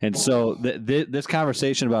father. And so this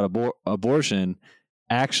conversation about abortion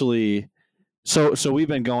actually, so we've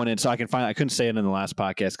been going in, so I couldn't say it in the last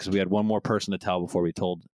podcast because we had one more person to tell before we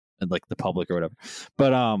told like the public or whatever.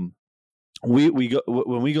 But we go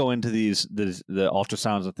when we go into the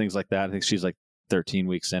ultrasounds and things like that. I think she's like 13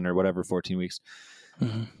 weeks in or whatever, 14 weeks.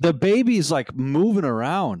 Mm-hmm. The baby's like moving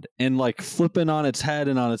around and like flipping on its head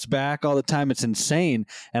and on its back all the time. It's insane.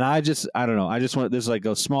 And I don't know. I just want this like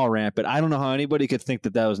a small rant, but I don't know how anybody could think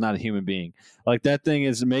that was not a human being. Like that thing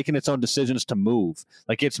is making its own decisions to move.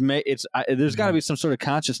 Like there's got to be some sort of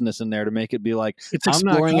consciousness in there to make it be like it's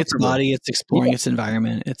exploring its body, it's exploring its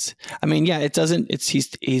environment. He's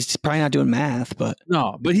probably not doing math, but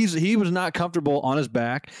no, but he was not comfortable on his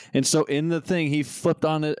back, and so in the thing he flipped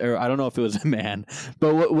on it, or I don't know if it was a man,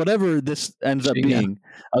 but whatever this ends up being,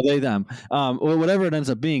 are they them? Or whatever it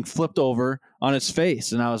ends up being, flipped over on its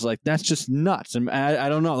face, and I was like, that's just nuts. And I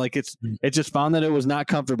don't know, like it just found that it was not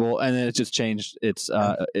comfortable, and then it just changed its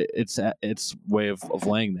way of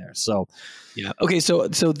laying there. So yeah, okay. So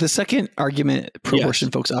the second argument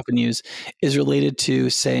pro-abortion folks often use is related to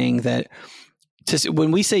saying that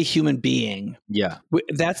when we say human being,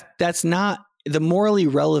 that's not the morally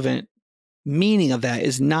relevant meaning of that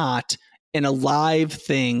is not an alive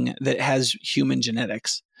thing that has human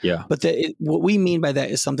genetics. Yeah. But what we mean by that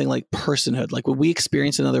is something like personhood. Like when we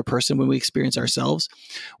experience another person, when we experience ourselves,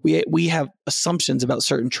 we have assumptions about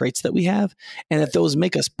certain traits that we have, and that those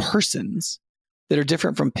make us persons that are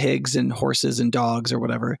different from pigs and horses and dogs or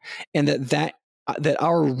whatever, and that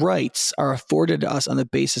our rights are afforded to us on the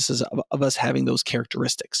basis of us having those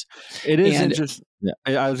characteristics. It is interesting. Yeah,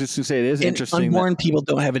 I was just going to say it is interesting. Unborn people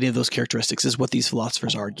don't have any of those characteristics, is what these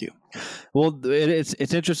philosophers argue. Well, it's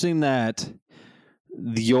interesting that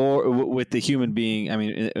with the human being. I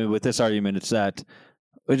mean, with this argument, it's that.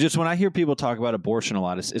 Just when I hear people talk about abortion a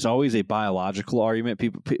lot, it's always a biological argument.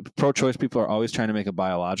 People, pro-choice people are always trying to make a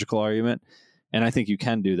biological argument, and I think you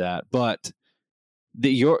can do that, but.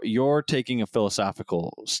 You're taking a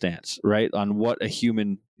philosophical stance, right, on what a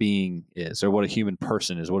human being is, or what a human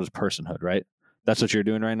person is. What is personhood, right? That's what you're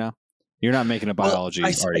doing right now. You're not making a biology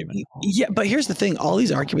argument. Yeah, but here's the thing: all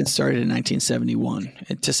these arguments started in 1971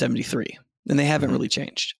 to 73, and they haven't really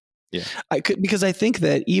changed. Yeah, because I think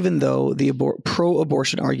that even though the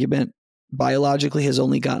pro-abortion argument biologically has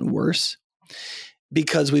only gotten worse,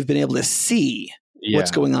 because we've been able to see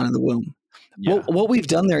what's going on in the womb. Yeah. What we've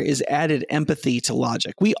done there is added empathy to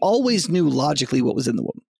logic. We always knew logically what was in the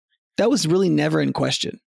womb. That was really never in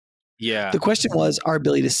question. Yeah. The question was our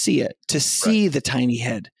ability to see it, to see the tiny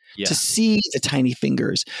head, to see the tiny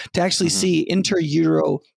fingers, to actually see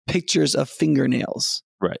inter-utero pictures of fingernails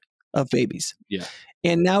of babies. Yeah.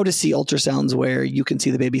 And now to see ultrasounds where you can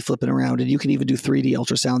see the baby flipping around, and you can even do 3D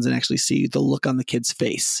ultrasounds and actually see the look on the kid's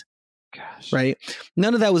face. Gosh. Right.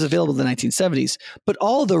 None of that was available in the 1970s, but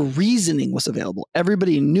all the reasoning was available.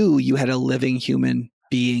 Everybody knew you had a living human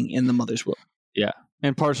being in the mother's womb. Yeah.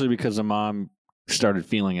 And partially because the mom started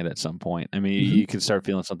feeling it at some point. I mean, you can start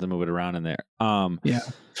feeling something moving around in there.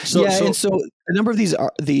 So a number of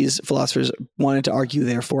these philosophers wanted to argue,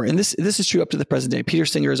 therefore, and this is true up to the present day. Peter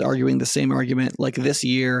Singer is arguing the same argument like this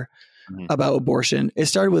year about abortion. It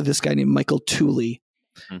started with this guy named Michael Tooley.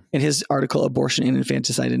 In his article, Abortion and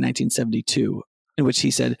Infanticide in 1972, in which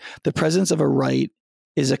he said, the presence of a right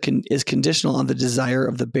is conditional on the desire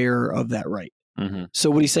of the bearer of that right.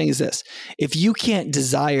 So what he's saying is this: if you can't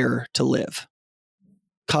desire to live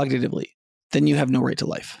cognitively, then you have no right to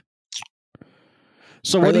life.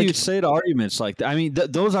 So what do you say to arguments like that? I mean,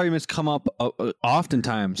 those arguments come up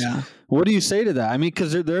oftentimes. Yeah. What do you say to that? I mean,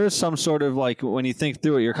 because there is some sort of like, when you think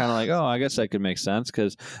through it, you're kind of like, oh, I guess that could make sense.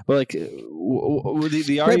 But like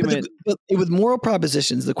the argument but with moral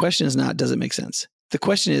propositions, the question is not, does it make sense? The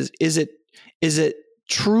question is it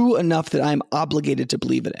true enough that I'm obligated to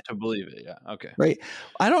believe in it? To believe it, yeah. Okay. Right.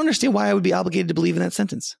 I don't understand why I would be obligated to believe in that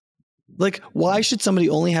sentence. Like, why should somebody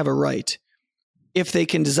only have a right if they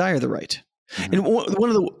can desire the right? And one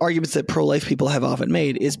of the arguments that pro-life people have often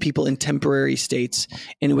made is people in temporary states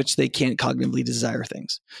in which they can't cognitively desire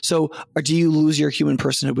things. So do you lose your human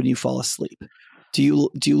personhood when you fall asleep? Do you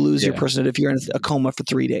lose your personhood if you're in a coma for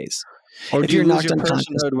 3 days? Or if you're knocked unconscious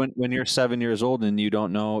when you're 7 years old and you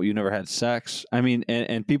don't know, you never had sex? I mean,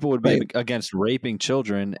 and people would be against raping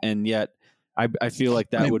children, and yet I feel like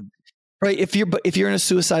that would... Right. If you're in a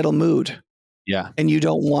suicidal mood and you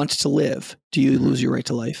don't want to live, do you lose your right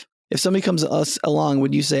to life? If somebody comes along,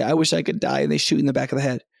 when you say, I wish I could die, and they shoot you in the back of the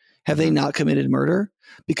head, have they not committed murder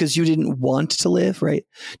because you didn't want to live? Right.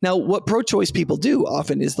 Now, what pro-choice people do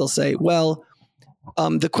often is they'll say, well,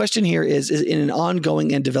 the question here is in an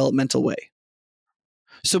ongoing and developmental way.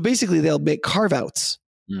 So basically they'll make carve-outs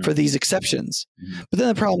for these exceptions. But then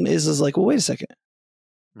the problem is like, well, wait a second.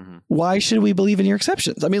 Why should we believe in your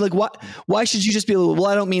exceptions? I mean, like, why should you just be, well,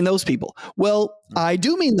 I don't mean those people. Well, I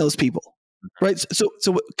do mean those people. right?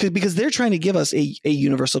 So because they're trying to give us a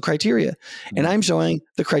universal criteria, and I'm showing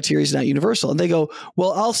the criteria is not universal, and they go,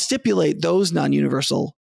 well, I'll stipulate those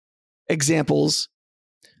non-universal examples,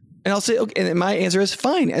 and I'll say, okay, and my answer is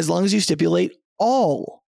fine, as long as you stipulate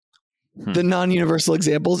all the non-universal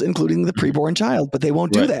examples, including the preborn child, but they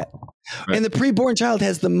won't do that. Right. And the preborn child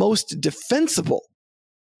has the most defensible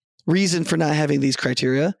reason for not having these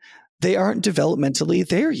criteria. They aren't developmentally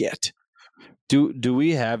there yet. Do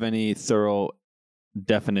we have any thorough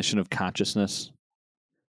definition of consciousness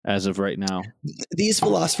as of right now? These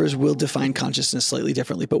philosophers will define consciousness slightly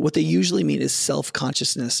differently, but what they usually mean is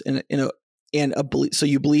self-consciousness and a belief. So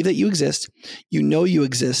you believe that you exist, you know you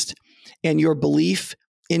exist, and your belief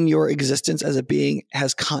in your existence as a being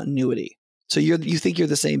has continuity. So you think you're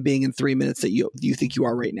the same being in 3 minutes that you think you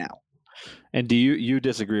are right now. And do you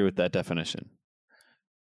disagree with that definition?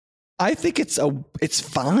 I think it's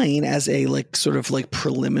fine as a sort of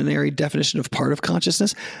preliminary definition of part of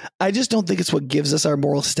consciousness. I just don't think it's what gives us our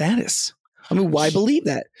moral status. I mean, why believe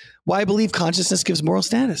that? Why believe consciousness gives moral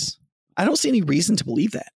status? I don't see any reason to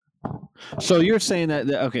believe that. So you're saying that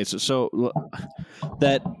okay, so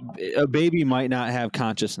that a baby might not have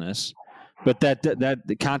consciousness, but that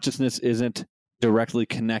the consciousness isn't directly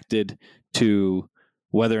connected to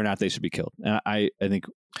whether or not they should be killed. And I think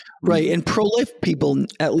right. And pro-life people,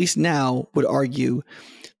 at least now, would argue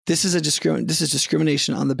this is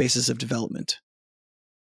discrimination on the basis of development.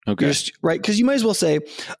 Okay. Right. Because you might as well say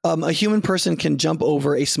a human person can jump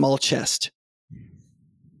over a small chest.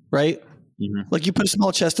 Right. Mm-hmm. Like you put a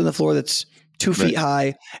small chest on the floor that's 2 feet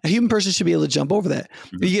high. A human person should be able to jump over that.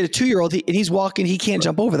 Mm-hmm. You get a 2-year-old and he's walking, he can't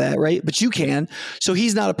jump over that, right? But you can. So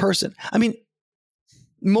he's not a person. I mean,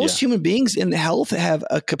 most human beings in health have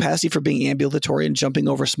a capacity for being ambulatory and jumping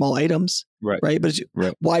over small items. Right. But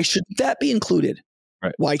why shouldn't that be included?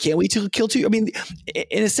 Right. Why can't we kill two? I mean,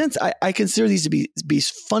 in a sense, I consider these to be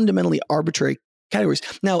fundamentally arbitrary categories.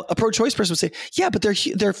 Now, a pro-choice person would say, yeah, but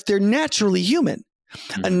they're naturally human.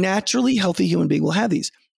 Mm-hmm. A naturally healthy human being will have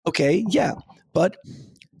these. Okay, yeah. But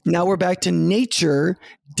now we're back to nature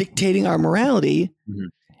dictating our morality. Mm-hmm.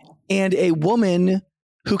 And a woman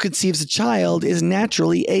who conceives a child is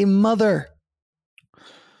naturally a mother.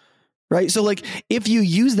 Right? So if you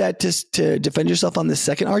use that to defend yourself on the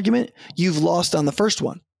second argument, you've lost on the first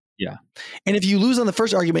one. Yeah. And if you lose on the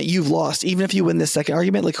first argument, you've lost. Even if you win the second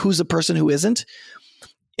argument, who's the person who isn't?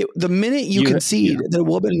 The minute you concede that a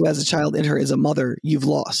woman who has a child in her is a mother, you've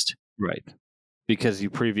lost. Right. Because you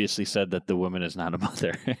previously said that the woman is not a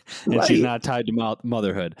mother and she's not tied to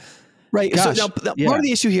motherhood. Right. Gosh, so now part of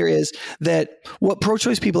the issue here is that what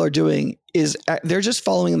pro-choice people are doing is they're just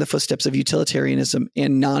following in the footsteps of utilitarianism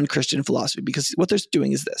and non-Christian philosophy, because what they're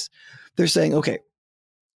doing is this. They're saying, okay,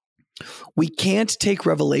 we can't take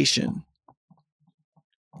revelation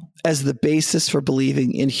as the basis for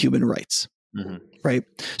believing in human rights. Mm-hmm. Right.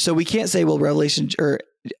 So we can't say, well, Revelation or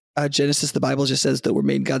Genesis, the Bible just says that we're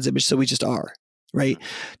made in God's image, so we just are. Right.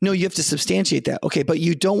 No, you have to substantiate that. Okay. But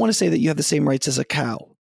you don't want to say that you have the same rights as a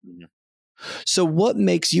cow. Mm-hmm. So what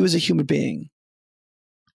makes you as a human being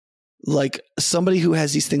like somebody who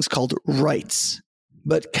has these things called rights,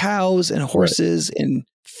 but cows and horses and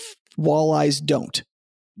walleyes don't?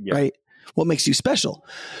 Yep. Right. What makes you special?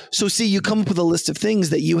 So see, you come up with a list of things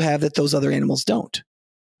that you have that those other animals don't.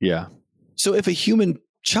 Yeah. So if a human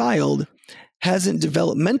child hasn't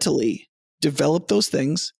developmentally developed those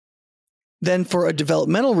things, then for a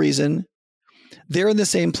developmental reason, they're in the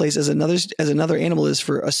same place as another animal is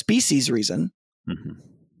for a species reason. Mm-hmm.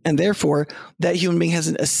 And therefore, that human being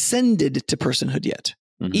hasn't ascended to personhood yet.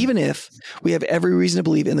 Mm-hmm. Even if we have every reason to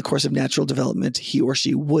believe in the course of natural development, he or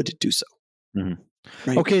she would do so. Mm-hmm.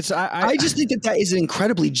 Right? Okay, so I just think that is an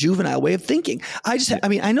incredibly juvenile way of thinking.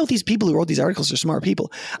 I know these people who wrote these articles are smart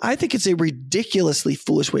people. I think it's a ridiculously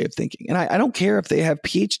foolish way of thinking. And I don't care if they have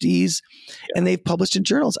PhDs and they've published in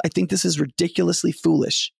journals. I think this is ridiculously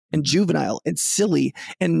foolish and juvenile and silly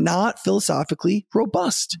and not philosophically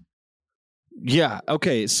robust. Yeah.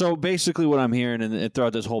 Okay. So basically what I'm hearing and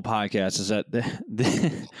throughout this whole podcast is that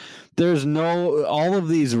there's all of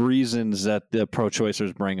these reasons that the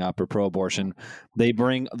pro-choicers bring up or pro-abortion, they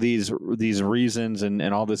bring these reasons and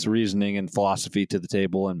all this reasoning and philosophy to the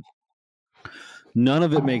table, and none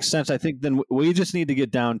of it makes sense. I think then we just need to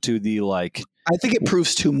get down to the I think it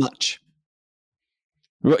proves too much.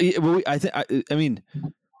 I mean,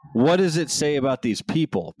 what does it say about these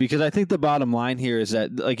people? Because I think the bottom line here is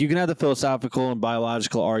that you can have the philosophical and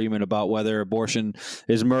biological argument about whether abortion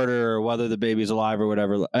is murder or whether the baby's alive or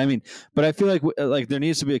whatever. I mean, but I feel like there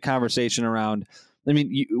needs to be a conversation around I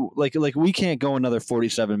mean, like we can't go another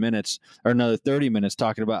 47 minutes or another 30 minutes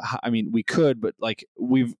talking about how, I mean, we could, but like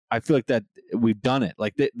I feel like that we've done it.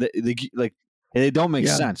 Like they don't make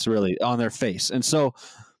sense really on their face. And so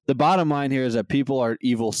the bottom line here is that people are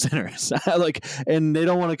evil sinners, and they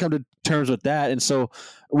don't want to come to terms with that. And so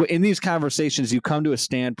in these conversations, you come to a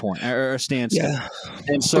standpoint or a standstill. Yeah.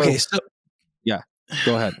 And so, yeah,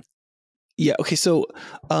 go ahead. Yeah. Okay. So,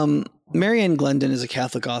 Marianne Glendon is a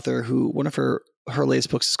Catholic author who one of her latest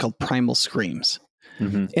books is called Primal Screams.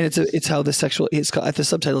 Mm-hmm. And it's how the subtitle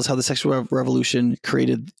is how the sexual revolution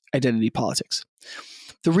created identity politics.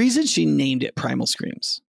 The reason she named it Primal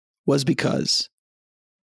Screams was because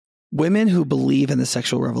women who believe in the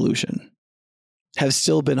sexual revolution have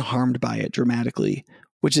still been harmed by it dramatically,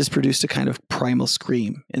 which has produced a kind of primal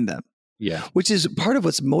scream in them. Yeah. Which is part of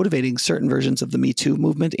what's motivating certain versions of the Me Too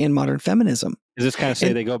movement and modern feminism. Is this kind of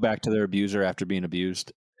say they go back to their abuser after being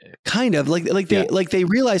abused? Kind of they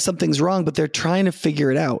realize something's wrong, but they're trying to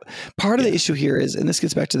figure it out. Part of the issue here is, and this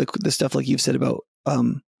gets back to the stuff like you've said about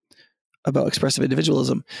expressive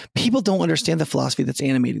individualism. People don't understand the philosophy that's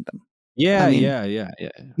animating them. Yeah. I mean, yeah.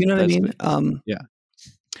 You know what I mean? Yeah.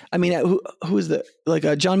 I mean, who is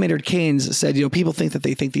John Maynard Keynes said, people think that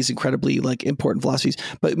they think these incredibly important philosophies,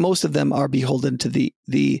 but most of them are beholden to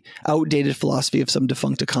the outdated philosophy of some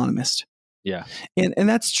defunct economist. Yeah. And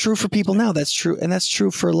that's true for people now. That's true. And that's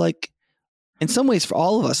true for in some ways for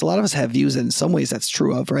all of us. A lot of us have views that in some ways that's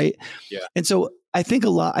true of, right? Yeah. And so I think a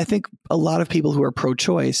lot of people who are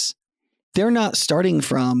pro-choice, they're not starting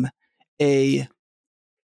from a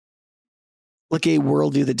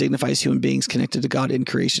worldview that dignifies human beings connected to God in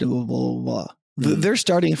creation, blah, blah, blah, blah. Mm-hmm. They're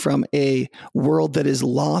starting from a world that has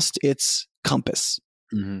lost its compass.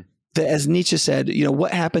 Mm-hmm. That, as Nietzsche said,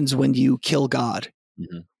 what happens when you kill God?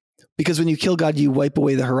 Mm-hmm. Because when you kill God, you wipe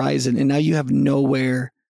away the horizon, and now you have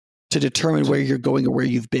nowhere to determine where you're going or where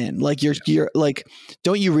you've been. You're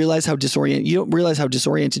don't you realize how disoriented? You don't realize how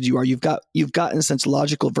disoriented you are. You've got in a sense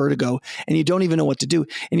logical vertigo, and you don't even know what to do,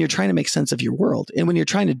 and you're trying to make sense of your world. And when you're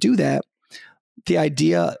trying to do that, the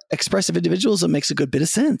idea expressive individualism makes a good bit of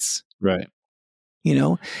sense. Right.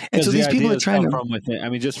 And so these people are trying to, from within. I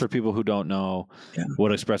mean, just for people who don't know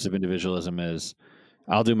what expressive individualism is,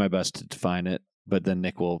 I'll do my best to define it, but then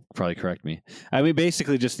Nick will probably correct me. I mean,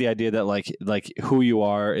 basically just the idea that like who you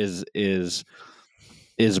are is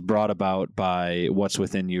brought about by what's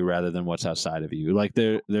within you rather than what's outside of you. Like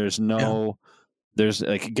there's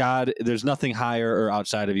God, there's nothing higher or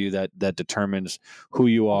outside of you that determines who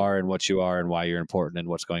you are and what you are and why you're important and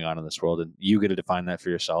what's going on in this world. And you get to define that for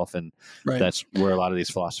yourself. And that's where a lot of these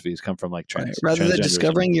philosophies come from, like rather than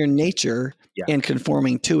discovering your nature and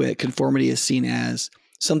conforming to it. Conformity is seen as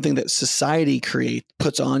something that society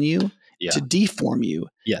puts on you to deform you.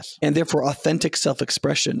 Yes. And therefore authentic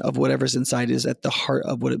self-expression of whatever's inside is at the heart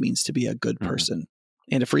of what it means to be a good person.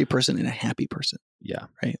 And a free person and a happy person. Yeah.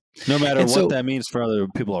 Right. No matter what that means for other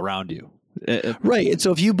people around you. Right. And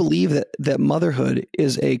so if you believe that motherhood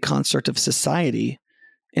is a construct of society,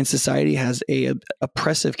 and society has a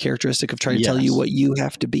oppressive characteristic of trying to tell you what you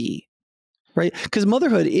have to be, right? Because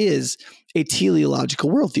motherhood is a teleological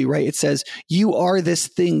worldview, right? It says you are this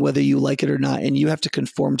thing, whether you like it or not, and you have to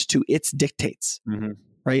conform to its dictates,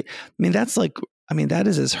 right? I mean, that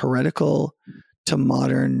is as heretical to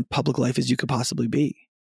modern public life as you could possibly be.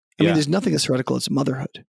 I mean, there's nothing as heretical as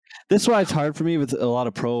motherhood. That's why it's hard for me with a lot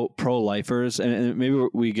of pro-lifers, and maybe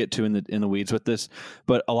we get to in the weeds with this,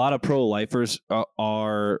 but a lot of pro-lifers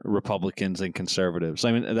are Republicans and conservatives.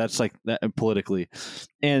 I mean, that's like that politically,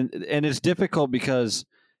 and it's difficult because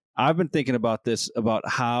I've been thinking about this, about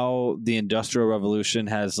how the Industrial Revolution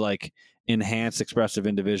has enhanced expressive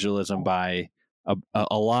individualism by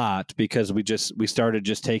a lot, because we started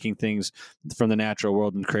just taking things from the natural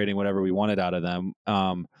world and creating whatever we wanted out of them.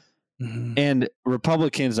 And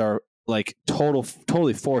Republicans are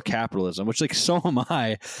totally for capitalism, which so am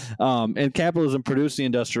I. And capitalism produced the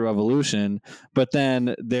Industrial Revolution, but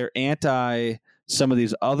then they're anti some of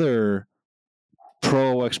these other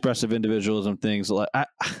pro-expressive individualism things. I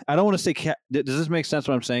don't want to say does this make sense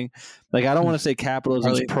what I'm saying? I don't want to say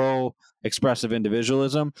capitalism is pro-expressive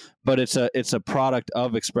individualism, but it's a product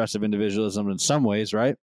of expressive individualism in some ways,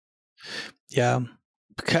 right? Yeah.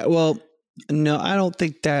 Well, no, I don't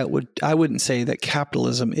think I wouldn't say that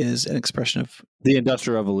capitalism is an expression of the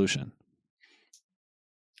Industrial Revolution.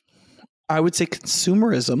 I would say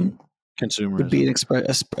consumerism would be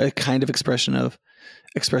a kind of expression of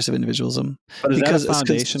expressive individualism. But is that a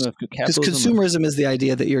foundation of capitalism? Because consumerism is the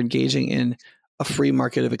idea that you're engaging in a free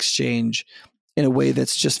market of exchange in a way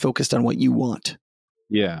that's just focused on what you want.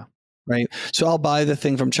 Yeah. Right. So I'll buy the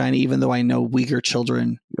thing from China, even though I know Uyghur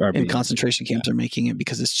children in concentration camps are making it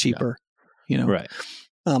because it's cheaper, Right.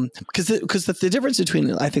 Because the difference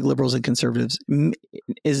between, I think, liberals and conservatives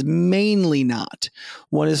is mainly not.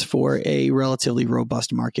 One is for a relatively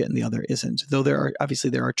robust market and the other isn't, though there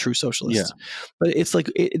are true socialists. But it's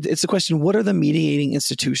like, it's a question, what are the mediating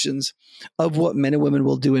institutions of what men and women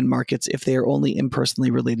will do in markets if they are only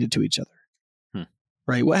impersonally related to each other?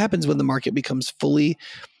 Right? What happens when the market becomes fully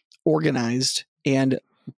organized and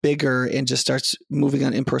bigger and just starts moving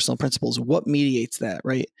on impersonal principles? What mediates that,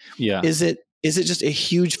 right? Yeah. Is it just a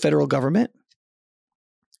huge federal government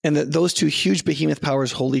and that those two huge behemoth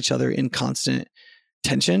powers hold each other in constant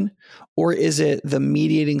tension? Or is it the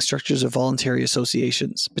mediating structures of voluntary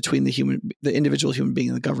associations between the individual human being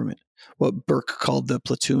and the government? What Burke called the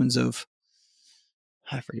platoons of,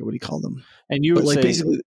 I forget what he called them. And you would say,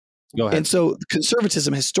 basically, go ahead. And so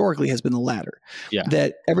conservatism historically has been the latter. Yeah.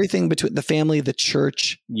 That everything between the family, the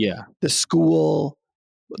church, the school,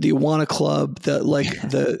 the Awana Club,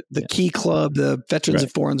 the Key Club, the Veterans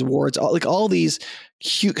of Foreign Wars, all these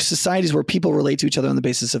huge societies where people relate to each other on the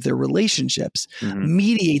basis of their relationships,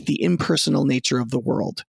 mediate the impersonal nature of the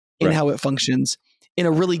world and how it functions in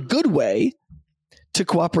a really good way to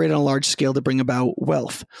cooperate on a large scale to bring about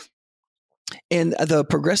wealth. And the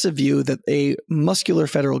progressive view that a muscular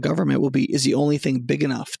federal government is the only thing big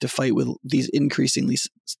enough to fight with these increasingly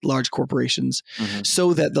large corporations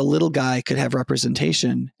so that the little guy could have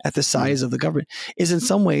representation at the size of the government is in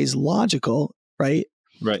some ways logical, right?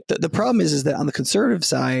 Right. The problem is that on the conservative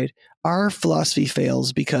side, our philosophy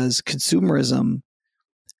fails because consumerism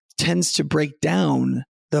tends to break down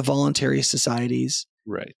the voluntary societies.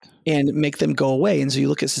 Right. And make them go away. And so you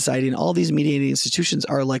look at society and all these mediating institutions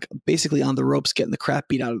are like basically on the ropes, getting the crap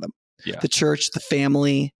beat out of them. Yeah. The church, the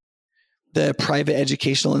family, the private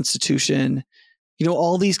educational institution,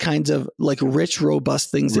 all these kinds of like rich, robust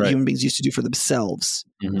things that human beings used to do for themselves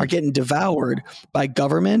are getting devoured by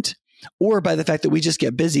government or by the fact that we just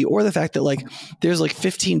get busy or the fact that like there's like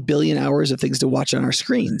 15 billion hours of things to watch on our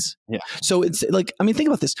screens. Yeah. So it's like, I mean, think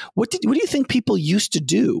about this. What do you think people used to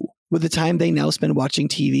do with the time they now spend watching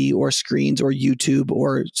TV or screens or YouTube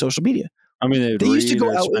or social media? I mean, they used to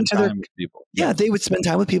go out into their people. Yeah, they would spend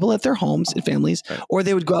time with people at their homes and families, or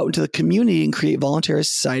they would go out into the community and create voluntary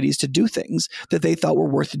societies to do things that they thought were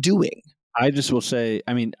worth doing. I just will say,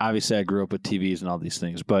 I mean, obviously I grew up with TVs and all these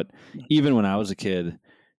things, but even when I was a kid,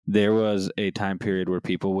 there was a time period where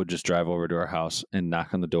people would just drive over to our house and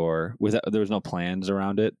knock on the door there was no plans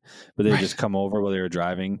around it, but they would just come over while they were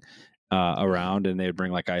driving around and they'd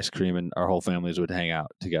bring like ice cream and our whole families would hang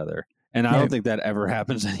out together. And I don't think that ever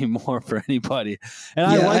happens anymore for anybody. And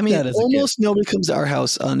I mean, that as almost nobody comes to our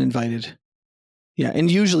house uninvited. Yeah.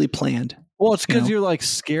 And usually planned. Well, it's because you're like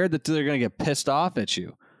scared that they're going to get pissed off at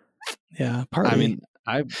you. Yeah. Partly. I mean,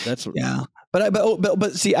 yeah.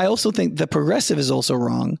 But see, I also think the progressive is also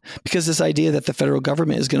wrong because this idea that the federal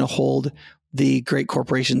government is going to hold the great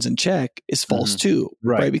corporations in check is false too,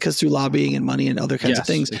 right? Because through lobbying and money and other kinds of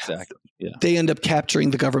things, they end up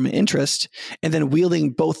capturing the government interest and then wielding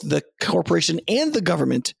both the corporation and the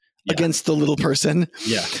government against the little person.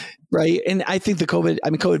 Yeah. Right. And I think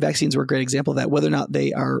COVID vaccines were a great example of that, whether or not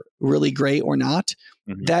they are really great or not,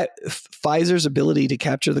 that Pfizer's ability to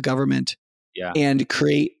capture the government and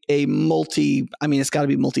create it's got to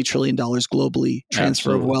be multi-trillion dollars globally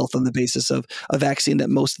transfer of wealth on the basis of a vaccine that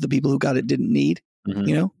most of the people who got it didn't need,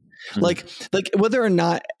 like whether or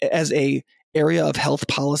not as a area of health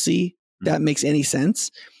policy that makes any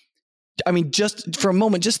sense. I mean, just for a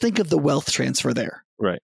moment, just think of the wealth transfer there.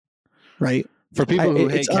 Right. For people who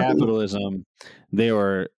hate capitalism, they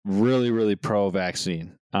were really, really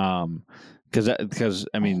pro-vaccine. Because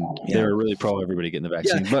I mean, they were really pro everybody getting the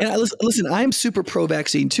vaccine. Yeah. But and listen, I'm super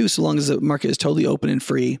pro-vaccine too, so long as the market is totally open and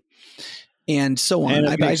free, and so on. And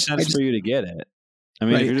it makes sense for you to get it. I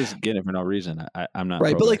mean, if you're just getting it for no reason, I'm not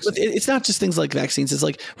right. But it's not just things like vaccines. It's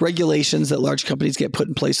like regulations that large companies get put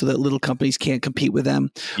in place so that little companies can't compete with them.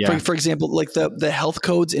 Yeah. For example, like the health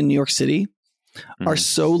codes in New York City are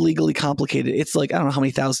so legally complicated. It's like I don't know how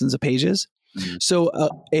many thousands of pages. So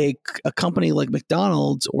a company like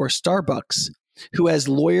McDonald's or Starbucks, who has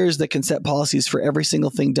lawyers that can set policies for every single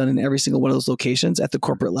thing done in every single one of those locations at the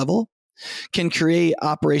corporate level, can create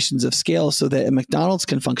operations of scale so that a McDonald's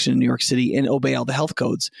can function in New York City and obey all the health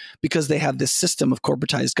codes because they have this system of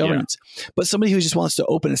corporatized governance. Yeah. But somebody who just wants to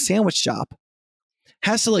open a sandwich shop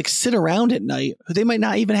has to like sit around at night. They might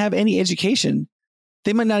not even have any education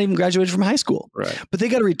They might not even graduate from high school, right? But they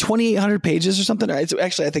got to read 2,800 pages or something. It's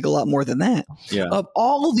actually, I think, a lot more than that. Yeah. Of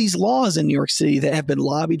all of these laws in New York City that have been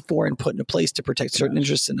lobbied for and put into place to protect certain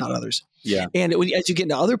interests and not others. Yeah. And as you get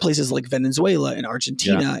into other places like Venezuela and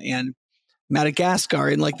Argentina and Madagascar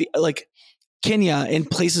and like Kenya and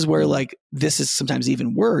places where like this is sometimes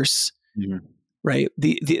even worse, right?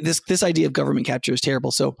 This idea of government capture is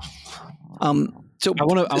terrible. So, So I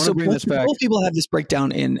want to bring this back. Both people have this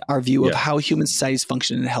breakdown in our view of how human societies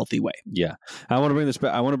function in a healthy way. Yeah, I want to bring this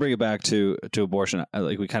back. I want to bring it back to abortion.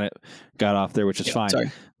 Like we kind of got off there, which is fine.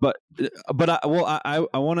 Sorry. But I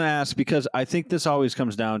want to ask, because I think this always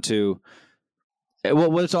comes down to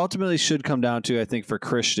what it's ultimately should come down to. I think for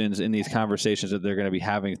Christians in these conversations that they're going to be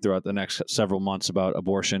having throughout the next several months about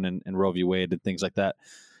abortion and Roe v. Wade and things like that,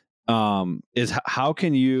 is how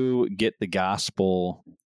can you get the gospel?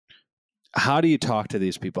 How do you talk to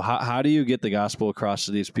these people? How do you get the gospel across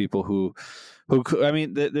to these people who I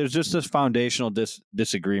mean, there's just this foundational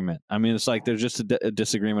disagreement. I mean, it's like there's just a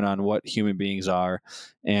disagreement on what human beings are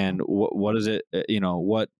and what is it,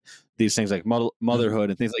 what these things like motherhood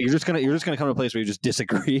and things like you're just gonna come to a place where you just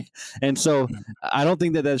disagree. And so I don't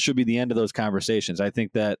think that should be the end of those conversations. I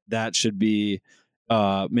think that should be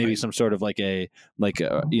maybe some sort of like a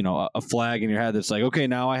flag in your head that's like, okay,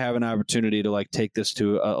 now I have an opportunity to like take this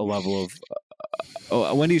to a level of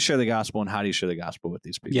when do you share the gospel and how do you share the gospel with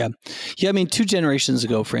these people? Yeah. I mean, 2 generations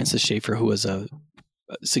ago, Francis Schaeffer, who was a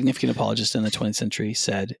significant apologist in the 20th century,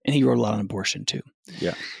 said, and he wrote a lot on abortion too.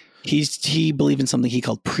 Yeah, he believed in something he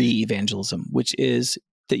called pre-evangelism, which is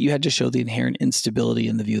that you had to show the inherent instability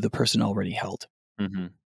in the view the person already held. Mm-hmm.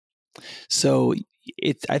 So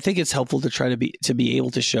I think it's helpful to try to be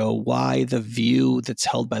able to show why the view that's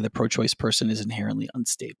held by the pro-choice person is inherently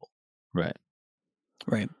unstable. Right.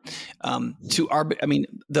 The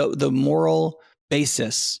moral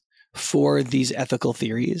basis for these ethical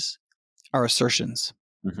theories are assertions.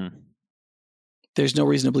 Mm-hmm. There's no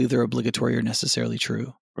reason to believe they're obligatory or necessarily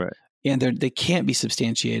true. Right. And they can't be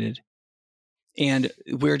substantiated. And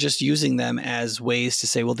we're just using them as ways to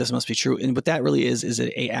say, well, this must be true. And what that really is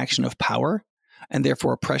a action of power and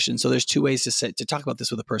therefore oppression. So there's 2 ways to talk about this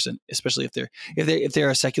with a person, especially if they're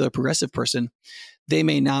a secular progressive person. They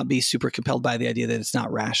may not be super compelled by the idea that it's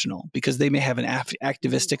not rational because they may have an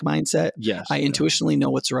activistic mindset. Yes, I intuitionally know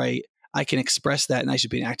what's right. I can express that and I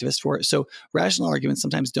should be an activist for it. So rational arguments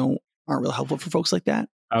sometimes aren't real helpful for folks like that.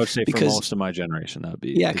 I would say for most of my generation, that would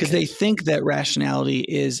be. Yeah, because they think that rationality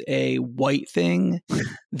is a white thing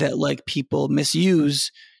that like people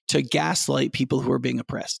misuse to gaslight people who are being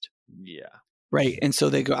oppressed. Yeah. Right. And so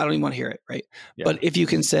they go, I don't even want to hear it. Right. Yeah. But if you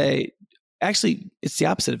can say, actually, it's the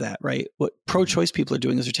opposite of that. Right. What pro-choice people are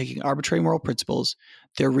doing is they're taking arbitrary moral principles.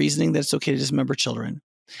 They're reasoning that it's okay to dismember children.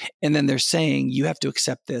 And then they're saying you have to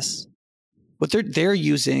accept this. But they're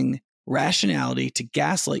using rationality to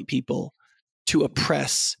gaslight people to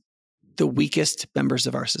oppress the weakest members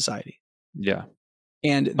of our society. Yeah.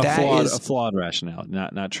 And that is a flawed rationality,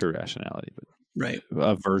 not true rationality, but right.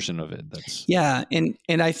 A version of it. That's And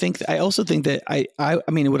I also think that I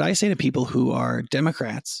mean, what I say to people who are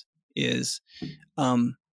Democrats is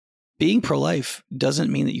being pro-life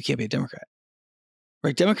doesn't mean that you can't be a Democrat.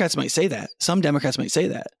 Right? Democrats might say that. Some Democrats might say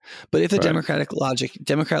that. But if the Democrat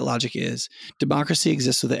logic is democracy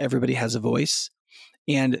exists so that everybody has a voice,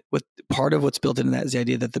 and part of what's built into that is the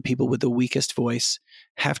idea that the people with the weakest voice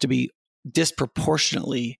have to be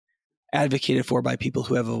disproportionately advocated for by people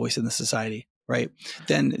who have a voice in the society, right?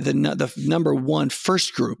 Then the number one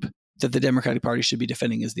first group that the Democratic Party should be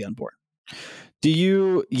defending is the unborn.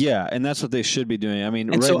 And that's what they should be doing. I mean,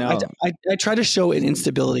 now, I try to show an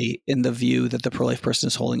instability in the view that the pro-life person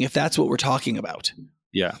is holding, if that's what we're talking about.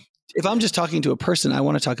 Yeah. If I'm just talking to a person, I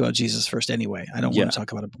want to talk about Jesus first anyway. I don't want to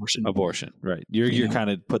talk about abortion. Right. You're kind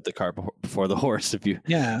of put the cart before the horse if you.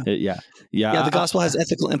 Yeah. The gospel has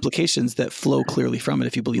ethical implications that flow clearly from it.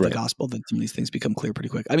 If you believe the gospel, then some of these things become clear pretty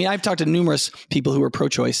quick. I mean, I've talked to numerous people who were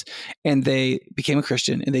pro-choice and they became a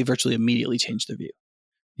Christian and they virtually immediately changed their view.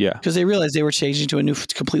 Yeah. Because they realized they were changing to a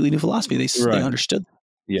completely new philosophy. They understood.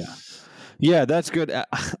 Yeah. Yeah, that's good.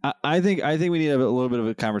 I think we need a little bit of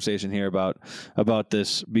a conversation here about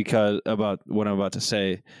this about what I'm about to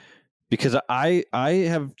say, because I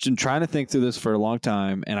have been trying to think through this for a long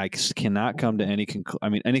time and I cannot come to any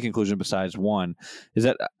conclusion besides one, is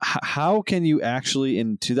that how can you actually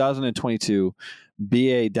in 2022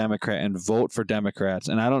 be a Democrat and vote for Democrats?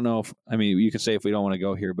 And I don't know you could say if we don't want to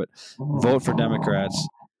go here, but vote for Democrats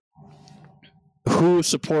who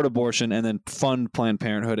support abortion and then fund Planned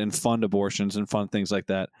Parenthood and fund abortions and fund things like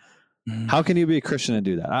that. Mm-hmm. How can you be a Christian and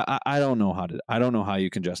do that? I don't know how you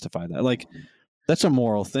can justify that. Like That's a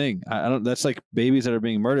moral thing. I don't. That's like babies that are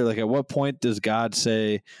being murdered. Like, at what point does God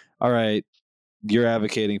say, "All right, you're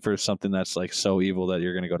advocating for something that's like so evil that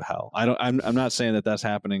you're going to go to hell"? I'm not saying that that's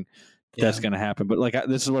happening. That's going to happen. But like,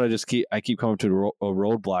 this is what I keep coming to a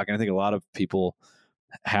roadblock, and I think a lot of people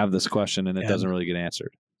have this question, and it doesn't really get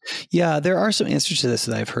answered. Yeah, there are some answers to this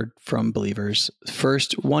that I've heard from believers.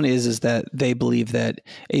 First, one is that they believe that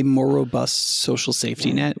a more robust social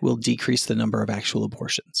safety net will decrease the number of actual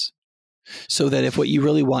abortions. So that if what you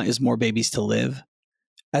really want is more babies to live,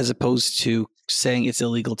 as opposed to saying it's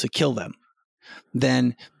illegal to kill them,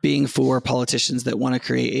 then being for politicians that want to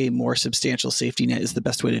create a more substantial safety net is the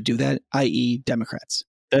best way to do that, i.e. Democrats.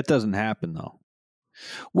 That doesn't happen, though.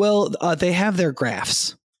 Well, they have their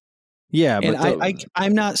graphs. Yeah, but I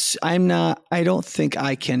don't think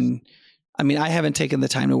I can. I mean, I haven't taken the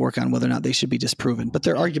time to work on whether or not they should be disproven, but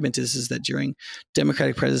their argument is that during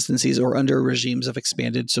Democratic presidencies or under regimes of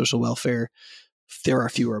expanded social welfare, there are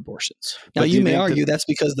fewer abortions. Now, you may argue that's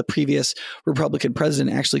because the previous Republican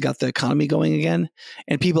president actually got the economy going again,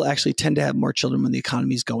 and people actually tend to have more children when the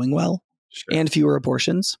economy is going well, and fewer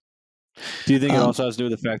abortions. Do you think it also has to do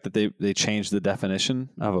with the fact that they changed the definition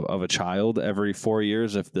of a child every 4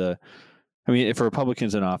 years? If a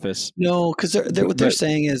Republican's in office, no, because what they're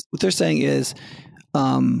saying is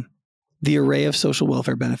the array of social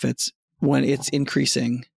welfare benefits, when it's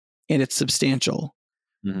increasing and it's substantial,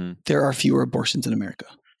 there are fewer abortions in America,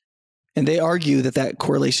 and they argue that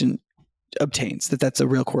correlation obtains, that's a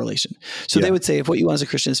real correlation. So they would say if what you want as a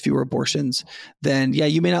Christian is fewer abortions, then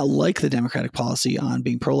you may not like the Democratic policy on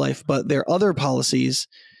being pro-life, but there are other policies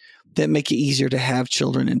that make it easier to have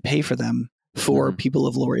children and pay for them for people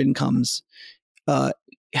of lower incomes.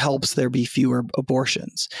 Helps there be fewer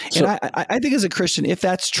abortions. So, and I think as a Christian, if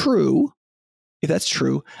that's true,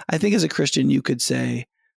 I think as a Christian you could say,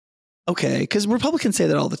 okay, because Republicans say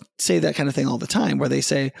that kind of thing all the time, where they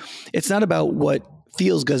say it's not about what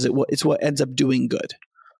feels good, it's what ends up doing good.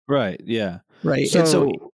 Right. Yeah. Right.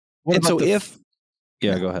 So, go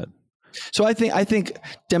ahead. So I think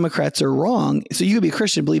Democrats are wrong. So you could be a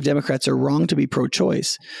Christian, believe Democrats are wrong to be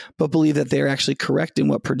pro-choice, but believe that they're actually correct in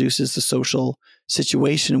what produces the social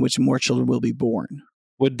situation in which more children will be born.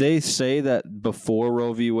 Would they say that before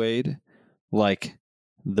Roe v. Wade, like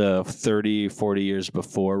the 30, 40 years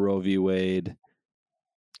before Roe v. Wade,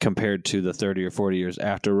 compared to the 30 or 40 years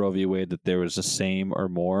after Roe v. Wade, that there was the same or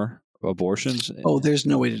more abortions? Oh, there's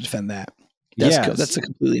no way to defend that. That's a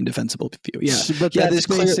completely indefensible view. Yeah, but that's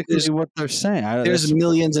basically what they're saying. There's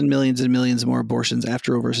millions and millions and millions more abortions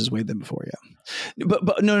after Roe versus Wade than before. Yeah,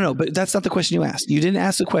 but no. But that's not the question you asked. You didn't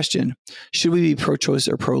ask the question: should we be pro-choice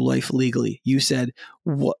or pro-life legally? You said,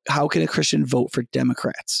 how can a Christian vote for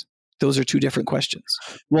Democrats? Those are two different questions.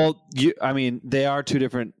 Well, they are two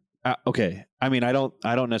different. Okay. I mean, I don't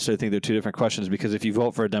necessarily think they're two different questions, because if you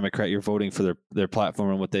vote for a Democrat, you're voting for their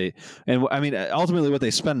platform and ultimately what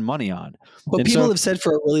they spend money on. But people have said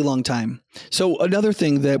for a really long time. So another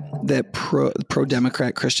thing that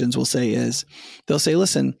pro-Democrat Christians will say is they'll say,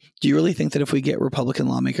 listen, do you really think that if we get Republican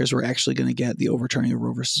lawmakers, we're actually going to get the overturning of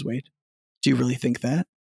Roe versus Wade? Do you really think that?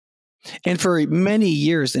 And for many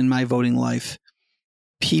years in my voting life,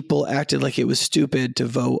 people acted like it was stupid to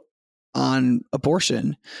vote on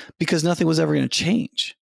abortion because nothing was ever going to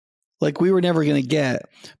change. Like, we were never going to get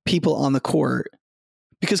people on the court,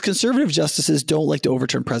 because conservative justices don't like to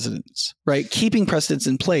overturn precedents, right? Keeping precedents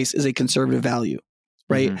in place is a conservative value,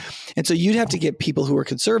 right? And so you'd have to get people who are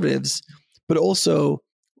conservatives, but also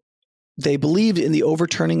they believed in the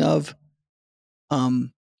overturning of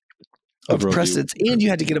precedents, and you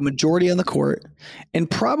had to get a majority on the court,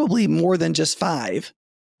 and probably more than just 5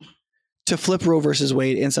 to flip Roe versus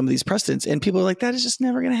Wade and some of these precedents. And people are like, that is just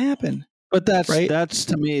never going to happen. But that's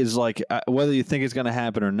to me is like, whether you think it's going to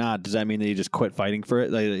happen or not, does that mean that you just quit fighting for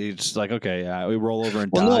it? Like, it's just like, okay, we roll over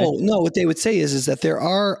and die. No. What they would say is that there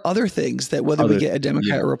are other things that whether we get a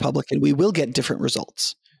Democrat or Republican, we will get different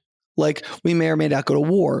results. Like, we may or may not go to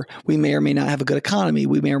war. We may or may not have a good economy.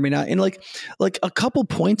 We may or may not. And like a couple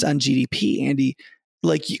points on GDP, Andy,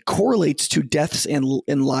 like, correlates to deaths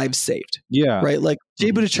and lives saved. Yeah. Right. Like,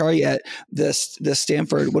 Jay Bhattacharya at the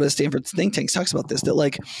Stanford, what is Stanford's think tank, talks about this, that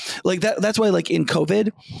like that's why, like, in COVID,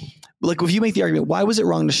 like, if you make the argument, why was it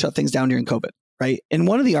wrong to shut things down during COVID? Right. And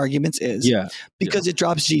one of the arguments is because it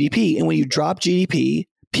drops GDP. And when you drop GDP,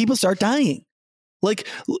 people start dying. Like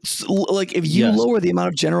if you lower the amount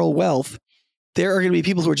of general wealth, there are going to be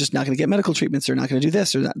people who are just not going to get medical treatments. They're not going to do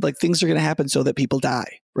this, or that. Like, things are going to happen so that people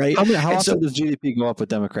die, right? How often does GDP go up with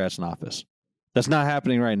Democrats in office? That's not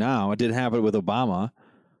happening right now. It didn't happen with Obama.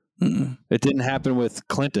 It didn't happen with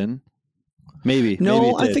Clinton. Maybe.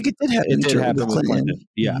 No, I think it did happen. It did happen with Clinton.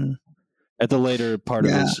 Yeah. at the later part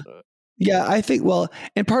of his. Yeah, I think, well,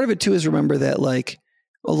 and part of it too is remember that like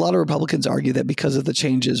a lot of Republicans argue that because of the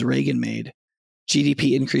changes Reagan made,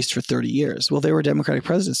 GDP increased for 30 years. Well, they were Democratic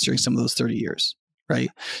presidents during some of those 30 years, right?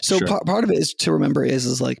 So part of it is to remember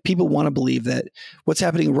is like people want to believe that what's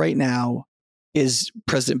happening right now is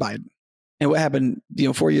President Biden. And what happened,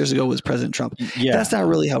 4 years ago was President Trump. Yeah. That's not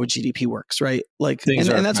really how a GDP works, right? Like, and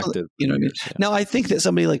that's what, what I mean? Yeah. Now, I think that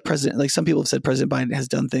somebody like some people have said President Biden has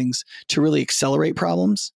done things to really accelerate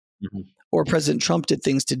problems, or President Trump did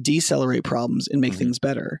things to decelerate problems and make things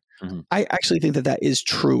better. I actually think that is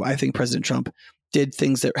true. I think President Trump did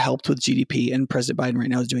things that helped with GDP, and President Biden right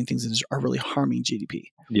now is doing things that are really harming GDP.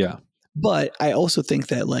 Yeah. But I also think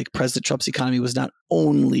that like President Trump's economy was not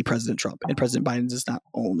only President Trump, and President Biden's is not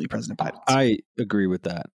only President Biden. I agree with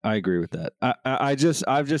that. I've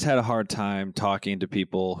just had a hard time talking to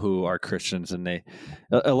people who are Christians, and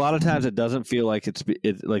a lot of times it doesn't feel like it's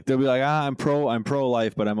like they'll be like, I'm pro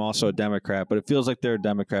life, but I'm also a Democrat. But it feels like they're a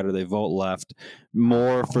Democrat or they vote left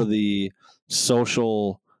more for the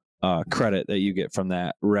social credit that you get from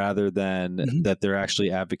that, rather than that they're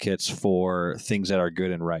actually advocates for things that are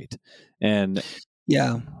good and right. And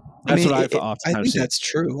yeah, that's what I think that's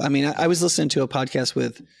true. I mean, I was listening to a podcast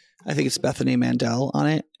with, I think it's Bethany Mandel on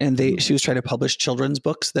it, and she was trying to publish children's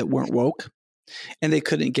books that weren't woke, and they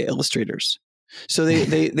couldn't get illustrators. So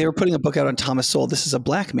they were putting a book out on Thomas Sowell. This is a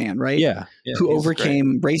black man, right? Yeah, who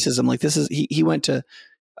overcame racism. Like he went to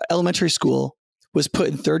elementary school, was put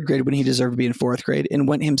in third grade when he deserved to be in fourth grade, and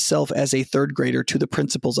went himself as a third grader to the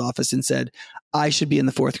principal's office and said, I should be in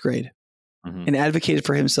the fourth grade, and advocated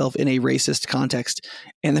for himself in a racist context.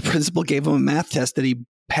 And the principal gave him a math test that he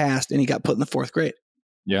passed, and he got put in the fourth grade.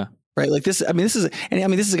 Yeah. Right. Like this. I mean, this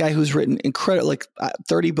is a guy who's written incredible, like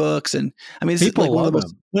 30 books. And I mean, this is like one of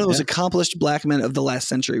the most accomplished black men of the last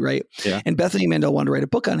century. Right. Yeah. And Bethany Mandel wanted to write a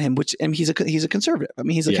book on him, and he's a conservative. I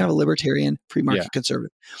mean, he's a kind of a libertarian, free market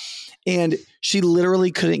conservative. And she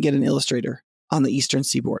literally couldn't get an illustrator on the Eastern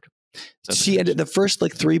Seaboard. She ended the first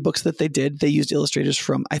 3 books that they did. They used illustrators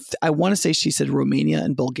from, I want to say she said Romania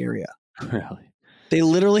and Bulgaria. Really? They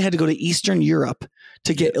literally had to go to Eastern Europe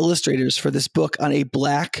to get illustrators for this book on a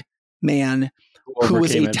black man who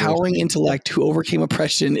was a towering intellect who overcame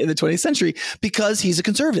oppression in the 20th century because he's a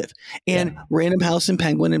conservative. And Random House and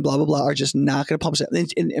Penguin and blah, blah, blah are just not going to publish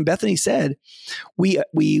that. And Bethany said,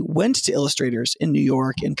 we went to illustrators in New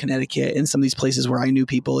York and Connecticut and some of these places where I knew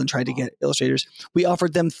people and tried to get illustrators. We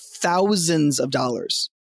offered them thousands of dollars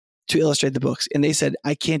to illustrate the books. And they said,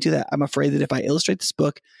 I can't do that. I'm afraid that if I illustrate this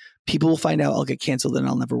book, people will find out I'll get canceled and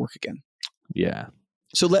I'll never work again. Yeah.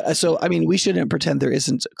 So I mean, we shouldn't pretend there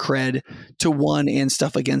isn't cred to one and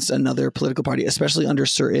stuff against another political party, especially in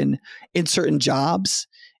certain jobs,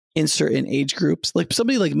 in certain age groups. Like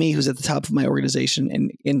somebody like me who's at the top of my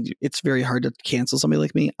organization, and it's very hard to cancel somebody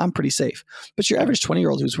like me. I'm pretty safe. But your average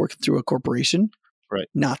 20-year-old who's working through a corporation, right,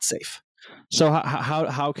 not safe. So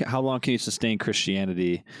how long can you sustain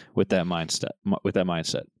Christianity with that mindset?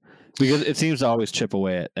 Because it seems to always chip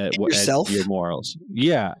away at yourself, at your morals.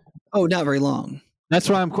 Yeah. Oh, not very long. That's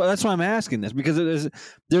why I'm asking this, because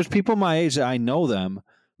there's people my age that I know them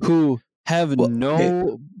who have Are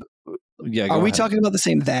we talking about the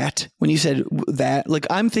same that when you said that? Like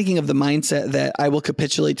I'm thinking of the mindset that I will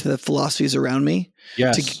capitulate to the philosophies around me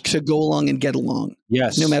to go along and get along.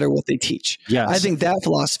 Yes. No matter what they teach. Yes. I think that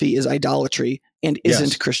philosophy is idolatry and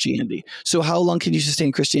isn't Christianity. So how long can you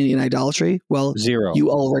sustain Christianity and idolatry? Well, 0. You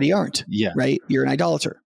already aren't. Yeah. Right? You're an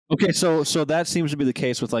idolater. Okay, so that seems to be the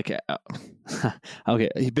case with okay,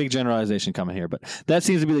 big generalization coming here, but that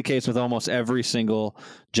seems to be the case with almost every single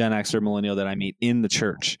Gen X or millennial that I meet in the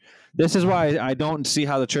church. This is why I don't see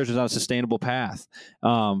how the church is on a sustainable path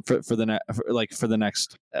for the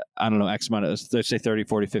next I don't know X amount of, let's say 30,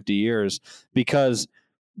 40, 50 years, because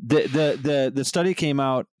the study came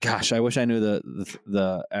out. Gosh, I wish I knew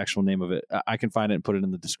the actual name of it. I can find it and put it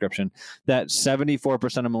in the description. That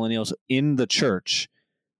 74% of millennials in the church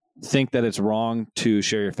think that it's wrong to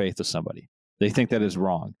share your faith with somebody. They think that is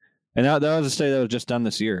wrong. And that was a study that was just done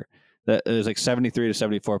this year. That there's 73 to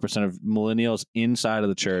 74% of millennials inside of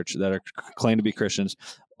the church that are claim to be Christians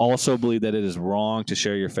also believe that it is wrong to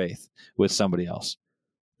share your faith with somebody else.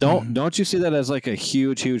 Don't you see that as a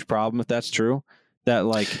huge problem if that's true? That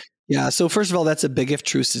yeah. So first of all, that's a big if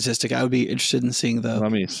true statistic. I would be interested in seeing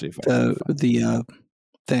Let me see if the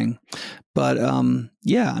thing, but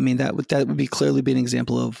yeah, I mean that would clearly be an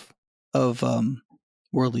example of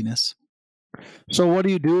worldliness. So what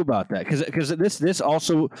do you do about that? Because this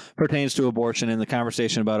also pertains to abortion and the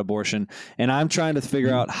conversation about abortion. And I'm trying to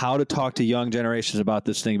figure out how to talk to young generations about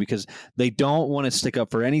this thing because they don't want to stick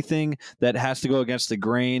up for anything that has to go against the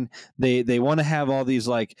grain. They want to have all these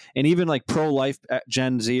like, and even like pro-life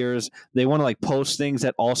Gen Zers, they want to like post things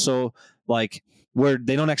that also like where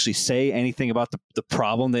they don't actually say anything about the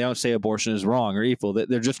problem. They don't say abortion is wrong or evil.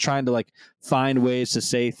 They're just trying to like find ways to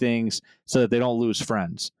say things so that they don't lose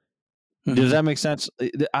friends. Mm-hmm. Does that make sense?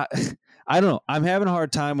 I don't know. I'm having a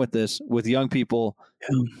hard time with this, with young people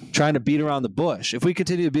trying to beat around the bush. If we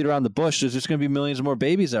continue to beat around the bush, there's just going to be millions of more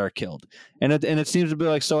babies that are killed. And it seems to be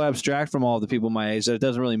like so abstract from all the people my age that it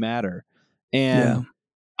doesn't really matter. And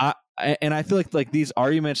I feel like these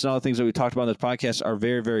arguments and all the things that we talked about on this podcast are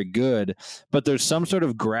very, very good, but there's some sort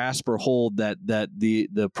of grasp or hold that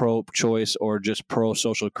the pro-choice or just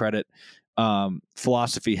pro-social credit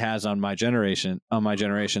philosophy has on my generation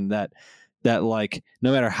that like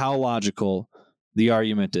no matter how logical the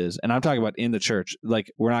argument is, and I'm talking about in the church,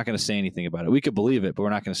 like we're not going to say anything about it. We could believe it, but we're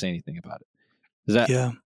not going to say anything about it. Is that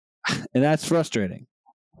and that's frustrating.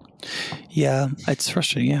 Yeah, it's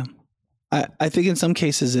frustrating. Yeah, I think in some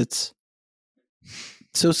cases it's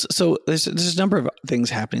so there's a number of things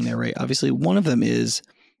happening there, right? Obviously, one of them is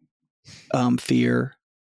fear,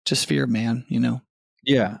 just fear of man,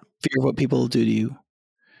 Yeah. Fear of what people will do to you.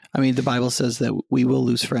 I mean, the Bible says that we will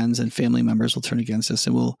lose friends and family members will turn against us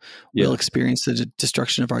and we'll experience the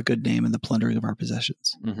destruction of our good name and the plundering of our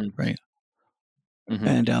possessions, right? Mm-hmm.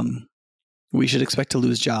 And we should expect to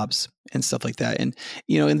lose jobs and stuff like that. And,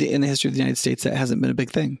 in the history of the United States, that hasn't been a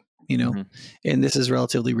big thing, and this is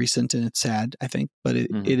relatively recent and it's sad, I think, but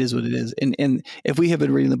it is what it is. And if we have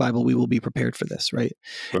been reading the Bible, we will be prepared for this, right?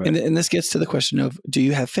 And this gets to the question of, do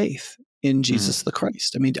you have faith in Jesus the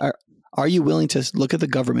Christ? I mean, are you willing to look at the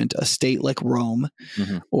government, a state like Rome,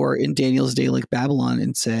 or in Daniel's day like Babylon,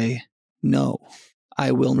 and say, no,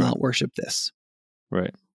 I will not worship this.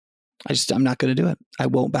 Right. I'm not going to do it. I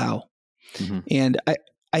won't bow. And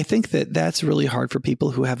I think that that's really hard for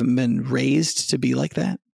people who haven't been raised to be like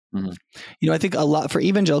that. I think a lot for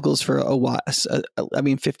evangelicals for a while,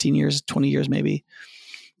 15 years, 20 years, maybe,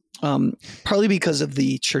 partly because of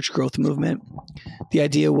the church growth movement. The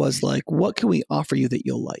idea was like, what can we offer you that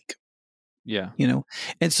you'll like? Yeah.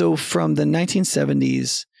 And so from the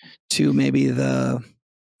 1970s to maybe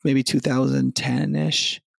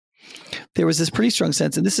 2010-ish, there was this pretty strong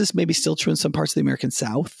sense, and this is maybe still true in some parts of the American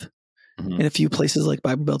South, in a few places like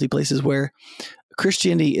Bible Belty places where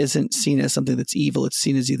Christianity isn't seen as something that's evil. It's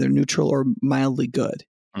seen as either neutral or mildly good.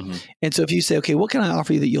 And so if you say, okay, what can I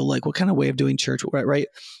offer you that you'll like? What kind of way of doing church? Right?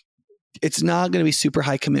 It's not going to be super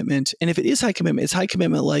high commitment. And if it is high commitment, it's high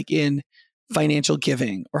commitment like in financial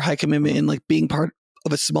giving or high commitment in like being part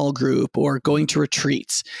of a small group or going to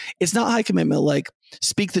retreats. It's not high commitment like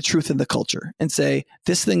speak the truth in the culture and say,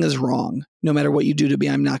 this thing is wrong. No matter what you do to me,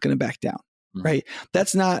 I'm not going to back down. Right.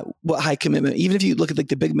 That's not what high commitment, even if you look at like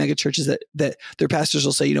the big mega churches that their pastors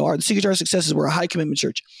will say, the secret to our success is we're a high commitment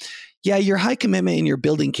church. Yeah. You're high commitment in your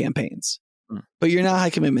building campaigns, but you're not high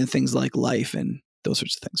commitment in things like life and those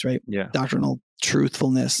sorts of things. Right. Yeah. Doctrinal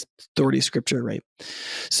truthfulness, authority of scripture. Right.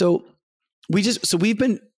 So we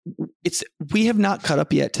have not caught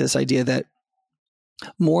up yet to this idea that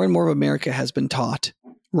more and more of America has been taught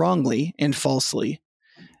wrongly and falsely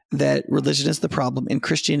that religion is the problem, and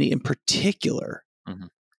Christianity in particular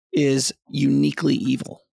is uniquely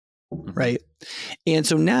evil, right? And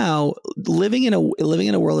so now, living in a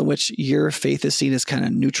world in which your faith is seen as kind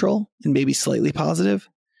of neutral and maybe slightly positive,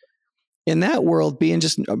 in that world, being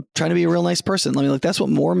just trying to be a real nice person. I mean, like that's what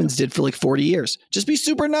Mormons did for like 40 years. Just be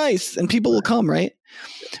super nice, and people will come, right?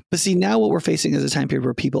 But see, now what we're facing is a time period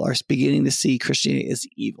where people are beginning to see Christianity as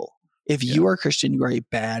evil. If you are a Christian, you are a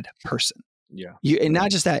bad person. Yeah. And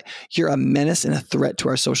not just that, you're a menace and a threat to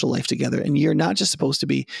our social life together. And you're not just supposed to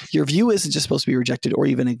be, your view isn't just supposed to be rejected or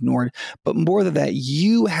even ignored, but more than that,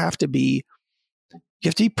 you have to be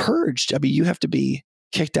purged. I mean, you have to be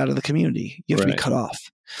kicked out of the community. You have to be cut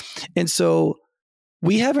off. And so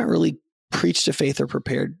we haven't really preached a faith or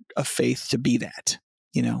prepared a faith to be that,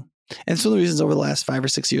 And some of the reasons over the last 5 or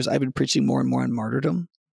 6 years, I've been preaching more and more on martyrdom.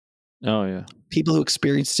 Oh yeah. People who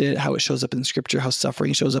experienced it, how it shows up in scripture, how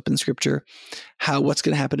suffering shows up in scripture, what's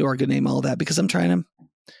going to happen to our good name, all that, because I'm trying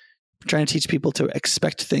to teach people to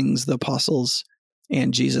expect things the apostles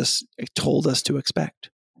and Jesus told us to expect.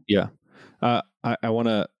 Yeah. I want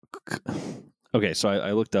to, okay. So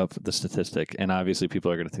I looked up the statistic, and obviously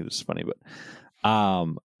people are going to think this is funny, but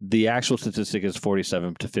the actual statistic is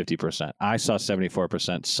 47 to 50%. I saw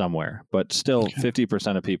 74% somewhere, but still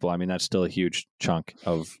 50% of people, I mean, that's still a huge chunk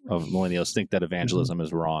of millennials think that evangelism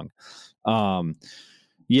is wrong.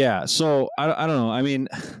 Yeah. So I don't know. I mean,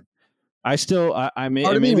 I may.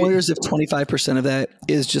 Part of me wonders if 25% of that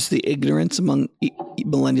is just the ignorance among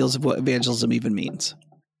millennials of what evangelism even means.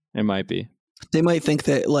 It might be. They might think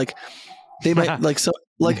that they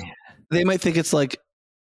might think it's like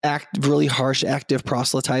really harsh active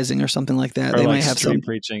proselytizing or something like that. Or they like might have street some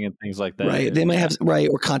preaching and things like that. Right. They might have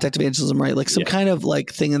or contact evangelism, right? Like some kind of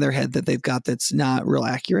like thing in their head that they've got that's not real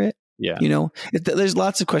accurate. Yeah. You know, there's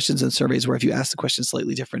lots of questions in surveys where if you ask the question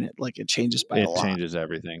slightly different, it changes by a lot. It changes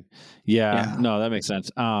everything. Yeah. No, that makes sense.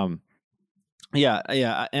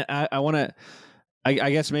 Yeah. And I want to, I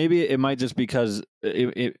guess maybe it might just because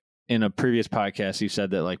it in a previous podcast, you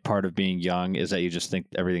said that like part of being young is that you just think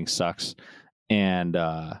everything sucks. And,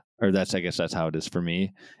 or I guess that's how it is for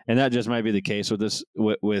me. And that just might be the case with this,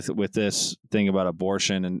 with this thing about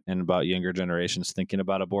abortion and about younger generations thinking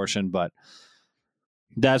about abortion. But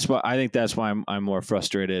that's why I'm more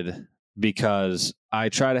frustrated, because I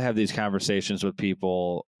try to have these conversations with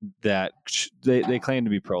people that they claim to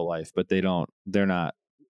be pro-life, but they're not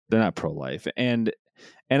pro-life. And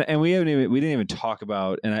we didn't even talk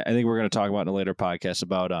about, and I think we're going to talk about in a later podcast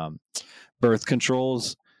about birth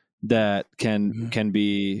controls that can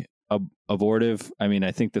be abortive. I mean,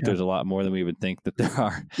 I think that there's a lot more than we would think that there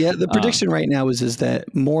are. Yeah, the prediction right now is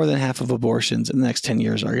that more than half of abortions in the next 10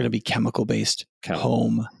 years are going to be chemical-based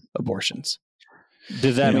home abortions.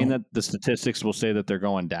 Does that mean that the statistics will say that they're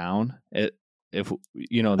going down? If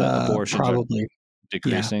the abortions probably are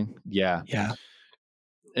decreasing? Yeah.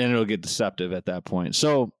 And it'll get deceptive at that point.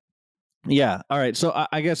 So, yeah. All right. So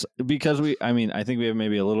I guess because I think we have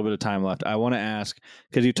maybe a little bit of time left. I want to ask,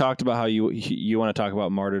 because you talked about how you want to talk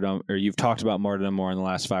about martyrdom, or you've talked about martyrdom more in the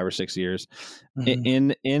last 5 or 6 years.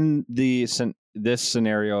 Mm-hmm. In this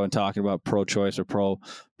scenario, and talking about pro-choice or pro-life,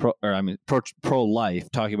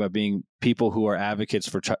 talking about being people who are advocates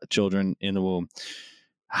for children in the womb.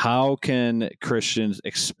 How can Christians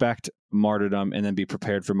expect martyrdom and then be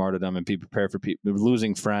prepared for martyrdom and be prepared for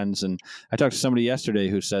losing friends? And I talked to somebody yesterday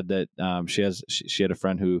who said that she had a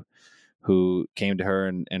friend who came to her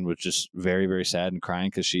and was just very, very sad and crying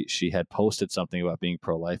because she had posted something about being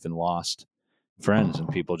pro-life and lost friends, and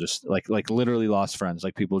people just like literally lost friends.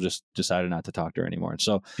 Like people just decided not to talk to her anymore. And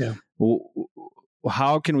so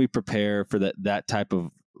how can we prepare for that type of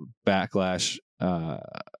backlash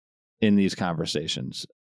in these conversations?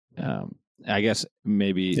 I guess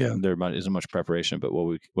maybe there isn't much preparation, but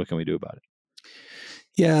what can we do about it?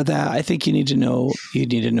 Yeah, I think you need to know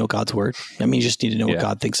God's word. I mean, you just need to know what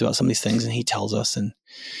God thinks about some of these things, and he tells us. And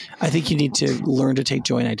I think you need to learn to take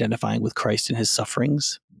joy in identifying with Christ in his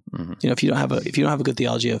sufferings. Mm-hmm. You know, if you don't have a good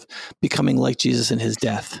theology of becoming like Jesus in his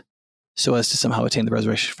death, so as to somehow attain the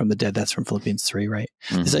resurrection from the dead, that's from Philippians 3, right?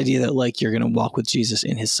 Mm-hmm. This idea that like you're going to walk with Jesus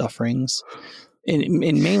in his sufferings, and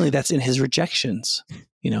mainly that's in his rejections,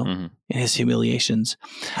 in his humiliations.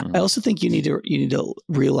 Mm-hmm. I also think you need to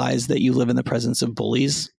realize that you live in the presence of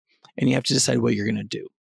bullies, and you have to decide what you're going to do.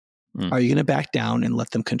 Mm-hmm. Are you going to back down and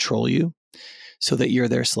let them control you so that you're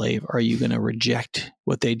their slave? Or are you going to reject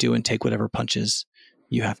what they do and take whatever punches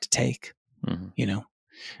you have to take?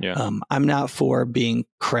 Mm-hmm. I'm not for being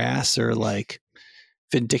crass or like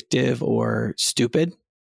vindictive or stupid,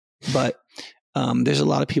 but there's a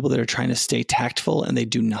lot of people that are trying to stay tactful and they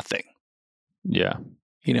do nothing. Yeah.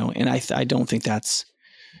 And I don't think that's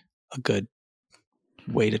a good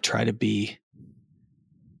way to try to be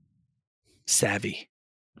savvy.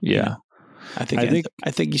 Yeah. I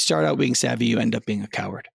think you start out being savvy, you end up being a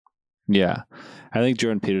coward. Yeah. I think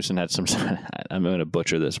Jordan Peterson had I'm going to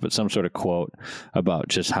butcher this, but some sort of quote about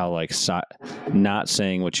just how like not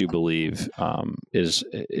saying what you believe is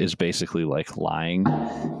basically like lying.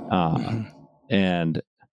 And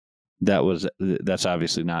that's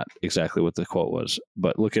obviously not exactly what the quote was,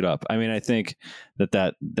 but look it up. I mean, I think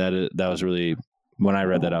that was really, when I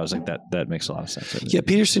read that, I was like, that makes a lot of sense. Yeah.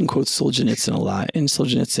 Peterson quotes Solzhenitsyn a lot, and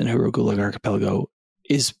Solzhenitsyn, who wrote Gulag Archipelago,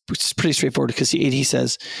 is pretty straightforward because he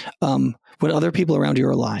says, when other people around you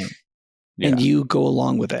are lying and you go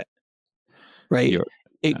along with it, right?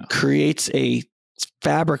 It creates a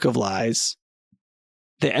fabric of lies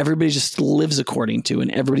that everybody just lives according to,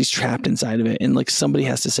 and everybody's trapped inside of it. And like somebody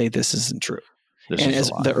has to say, this isn't true. And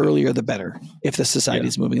as the earlier, the better, if the society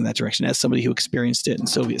is moving in that direction, as somebody who experienced it in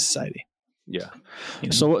Soviet society. Yeah.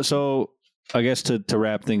 So I guess to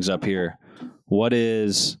wrap things up here, what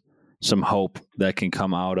is some hope that can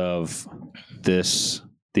come out of this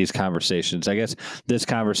these conversations. I guess this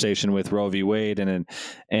conversation with Roe v. Wade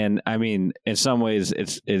and I mean, in some ways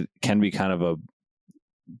it can be kind of a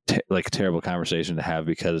terrible conversation to have,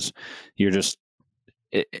 because you're just,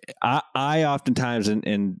 I oftentimes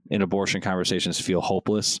in abortion conversations feel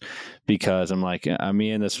hopeless, because I'm like,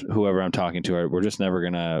 me and this, whoever I'm talking to, we're just never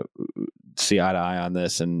going to see eye to eye on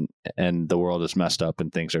this, and the world is messed up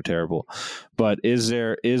and things are terrible. But is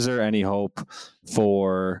there any hope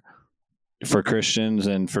for Christians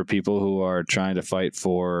and for people who are trying to fight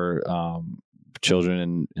for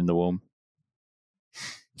children in the womb?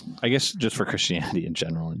 I guess just for Christianity in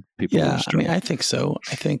general and people. Yeah, I mean, I think so.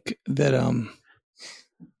 I think that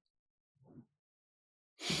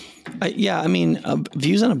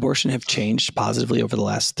views on abortion have changed positively over the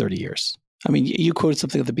last 30 years. I mean, you quoted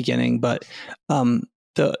something at the beginning, but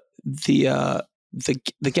the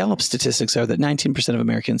Gallup statistics are that 19% of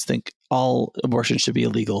Americans think all abortions should be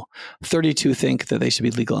illegal. 32 think that they should be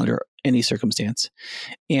legal under any circumstance,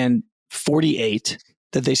 and 48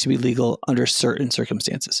 that they should be legal under certain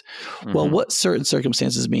circumstances. Mm-hmm. Well, what certain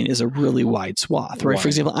circumstances mean is a really wide swath, right? For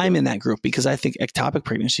example, I'm in that group because I think ectopic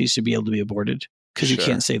pregnancy should be able to be aborted, because you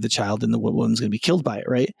can't save the child and the woman's going to be killed by it,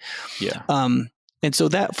 right? Yeah. And so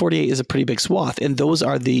that 48 is a pretty big swath, and those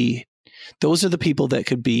are the people that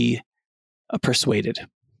could be persuaded.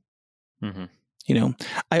 Mm-hmm. You know,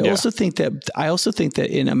 I also think that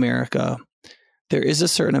in America there is a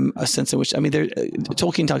sense in which, I mean,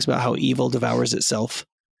 Tolkien talks about how evil devours itself.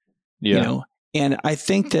 Yeah. You know, and I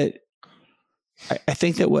think that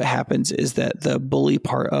what happens is that the bully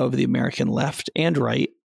part of the American left and right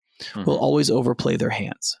will always overplay their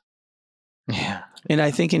hands. Yeah. And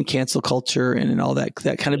I think in cancel culture and in all that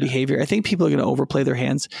kind of behavior, I think people are going to overplay their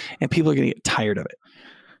hands, and people are going to get tired of it,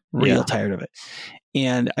 tired of it.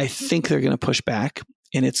 And I think they're going to push back,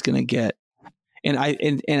 and it's going to get, I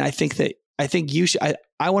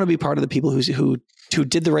want to be part of the people who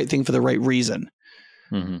did the right thing for the right reason.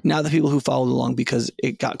 Mm-hmm. Not the people who followed along because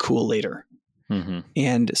it got cool later. Mm-hmm.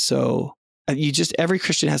 And so every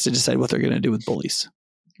Christian has to decide what they're going to do with bullies.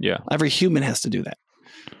 Yeah. Every human has to do that,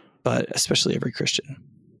 but especially every Christian.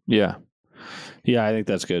 Yeah. Yeah. I think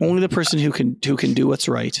that's good. Only the person who can do what's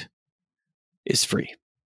right is free.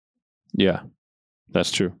 Yeah,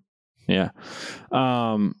 that's true. Yeah.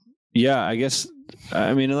 Yeah, I guess,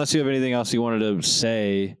 I mean, unless you have anything else you wanted to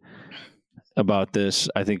say about this,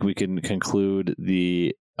 I think we can conclude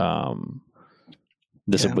the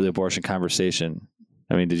abortion conversation.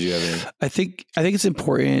 I mean, did you have any? I think it's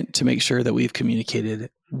important to make sure that we've communicated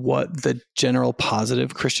what the general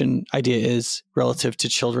positive Christian idea is relative to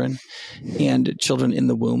children and children in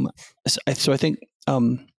the womb. So I think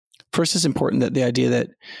first, it's important that the idea that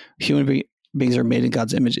human beings are made in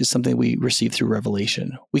God's image is something we receive through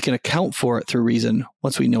revelation. We can account for it through reason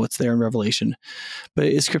once we know it's there in revelation. But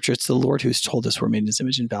it is Scripture. It's the Lord who's told us we're made in His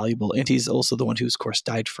image and valuable. And He's also the one who's, of course,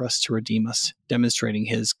 died for us to redeem us, demonstrating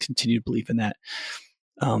His continued belief in that,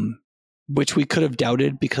 which we could have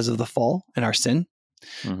doubted because of the fall and our sin.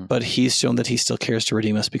 Mm-hmm. But He's shown that He still cares to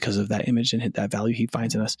redeem us because of that image and that value He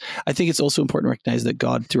finds in us. I think it's also important to recognize that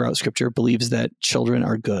God, throughout Scripture, believes that children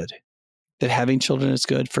are good, that having children is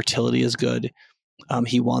good, fertility is good.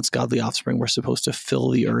 He wants godly offspring. We're supposed to fill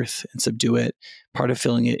the earth and subdue it. Part of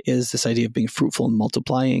filling it is this idea of being fruitful and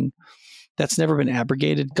multiplying. That's never been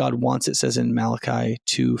abrogated. God wants, it says in Malachi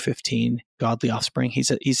 2:15, godly offspring. He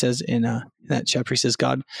says in that chapter, he says,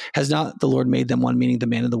 God has not the Lord made them one, meaning the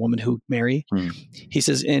man and the woman who marry. Mm. He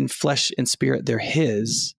says, in flesh and spirit, they're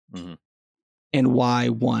His. Mm-hmm. And why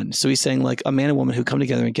one? So He's saying, like, a man and woman who come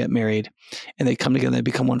together and get married, and they come together and they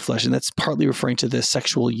become one flesh. And that's partly referring to the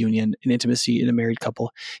sexual union and intimacy in a married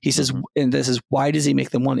couple. He says, and this is, why does He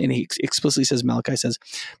make them one? And He explicitly says, Malachi says,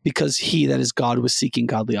 because He, that is God, was seeking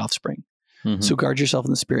godly offspring. Mm-hmm. So guard yourself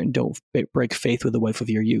in the spirit and don't break faith with the wife of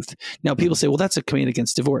your youth. Now, people say, well, that's a command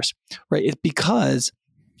against divorce, right? It's because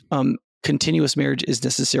continuous marriage is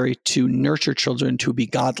necessary to nurture children to be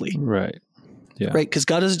godly. Right. Yeah. Right. Because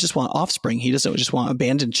God doesn't just want offspring. He doesn't just want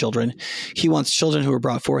abandoned children. He wants children who are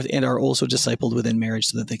brought forth and are also discipled within marriage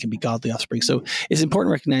so that they can be godly offspring. So it's important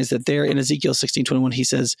to recognize that there in Ezekiel 16:21, He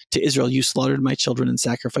says to Israel, you slaughtered my children and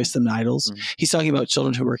sacrificed them to idols. Mm-hmm. He's talking about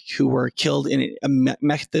children who were killed in a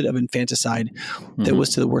method of infanticide that was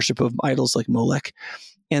to the worship of idols like Molech.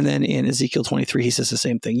 And then in Ezekiel 23, He says the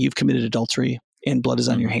same thing. You've committed adultery and blood is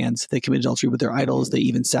on your hands. They committed adultery with their idols. They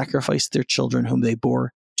even sacrificed their children whom they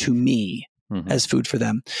bore to me. Mm-hmm. As food for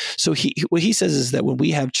them. So what he says is that when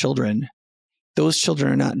we have children, those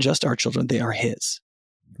children are not just our children, they are His.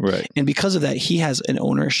 Right. And because of that, he has an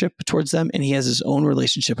ownership towards them, and he has his own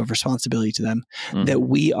relationship of responsibility to them that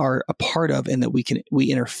we are a part of, and that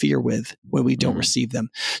we interfere with when we don't receive them.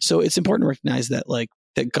 So it's important to recognize that,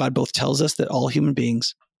 that God both tells us that all human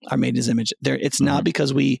beings are made in his image. It's not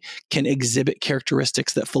because we can exhibit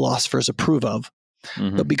characteristics that philosophers approve of,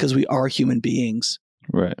 but because we are human beings.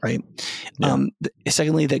 Right. Right. Yeah.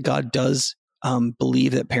 Secondly, that God does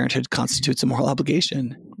believe that parenthood constitutes a moral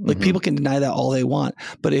obligation. People can deny that all they want,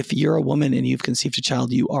 but if you're a woman and you've conceived a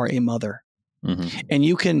child, you are a mother, and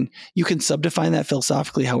you can subdefine that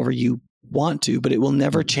philosophically however you want to, but it will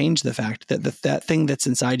never change the fact that that thing that's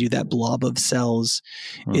inside you, that blob of cells,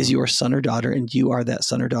 is your son or daughter, and you are that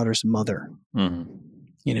son or daughter's mother. You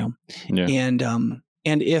know, and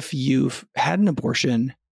if you've had an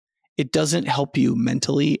abortion, it doesn't help you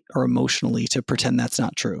mentally or emotionally to pretend that's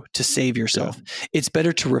not true, to save yourself. Yeah. It's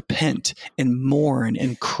better to repent and mourn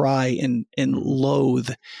and cry and loathe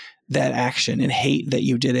that action and hate that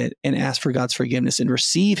you did it, and ask for God's forgiveness and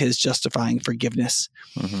receive his justifying forgiveness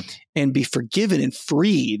and be forgiven and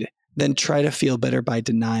freed, than try to feel better by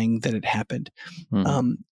denying that it happened.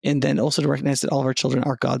 And then also to recognize that all of our children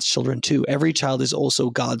are God's children too. Every child is also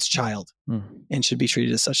God's child and should be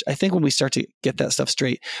treated as such. I think when we start to get that stuff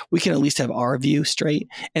straight, we can at least have our view straight.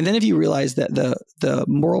 And then if you realize that the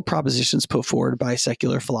moral propositions put forward by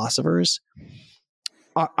secular philosophers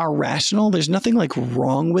are rational, there's nothing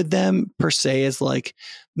wrong with them per se as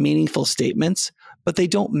meaningful statements, but they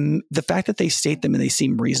don't, the fact that they state them and they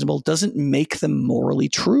seem reasonable doesn't make them morally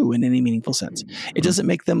true in any meaningful sense. It doesn't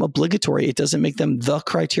make them obligatory. It doesn't make them the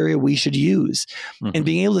criteria we should use. And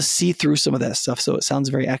being able to see through some of that stuff, so it sounds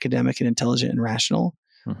very academic and intelligent and rational,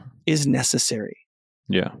 is necessary.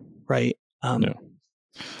 Yeah. Right.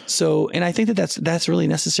 So, and I think that's really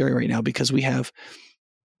necessary right now, because we have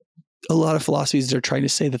a lot of philosophies that are trying to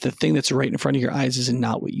say that the thing that's right in front of your eyes is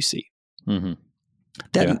not what you see.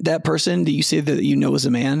 That person that you say that you know is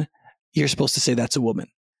a man, you're supposed to say that's a woman.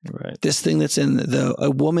 Right. This thing that's in a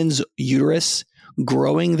woman's uterus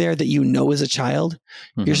growing there that you know is a child,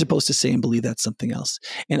 you're supposed to say and believe that's something else.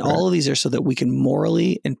 And all of these are so that we can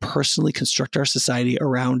morally and personally construct our society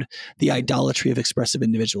around the idolatry of expressive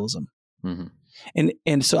individualism.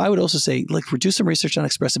 And so I would also say, do some research on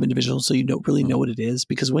expressive individualism so you don't really know what it is,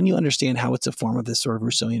 because when you understand how it's a form of this sort of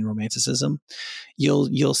Rousseauian romanticism,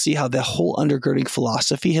 you'll see how the whole undergirding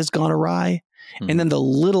philosophy has gone awry, and then the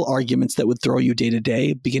little arguments that would throw you day to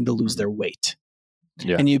day begin to lose their weight.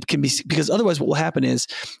 Yeah. And you can be, because otherwise what will happen is,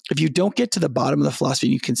 if you don't get to the bottom of the philosophy,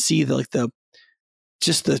 you can see the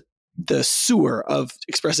sewer of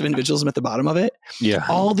expressive individualism at the bottom of it. Yeah.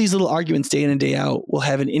 All these little arguments day in and day out will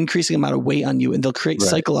have an increasing amount of weight on you, and they'll create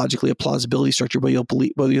psychologically a plausibility structure where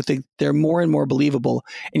you'll think they're more and more believable,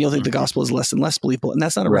 and you'll think the gospel is less and less believable. And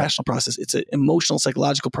that's not a rational process. It's an emotional,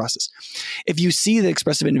 psychological process. If you see that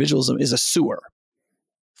expressive individualism is a sewer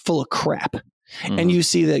full of crap, and you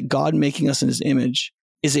see that God making us in his image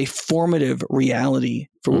is a formative reality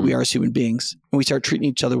for what we are as human beings, and we start treating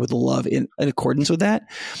each other with love in accordance with that,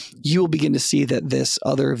 you will begin to see that this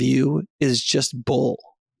other view is just bull.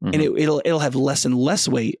 And it'll have less and less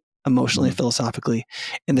weight emotionally and philosophically.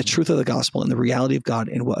 And the truth of the gospel and the reality of God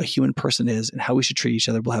and what a human person is and how we should treat each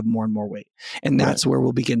other will have more and more weight. And that's where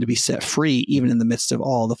we'll begin to be set free, even in the midst of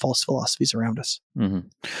all the false philosophies around us.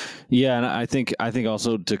 Yeah. And I think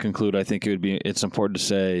also, to conclude, I think it's important to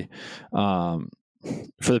say,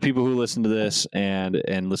 for the people who listen to this and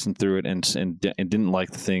listen through it and didn't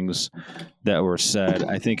like the things that were said,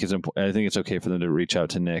 I think it's okay for them to reach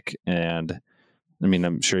out to Nick. And I mean,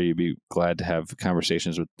 I'm sure you'd be glad to have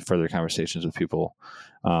further conversations with people,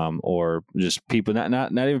 or just people,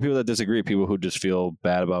 not even people that disagree, people who just feel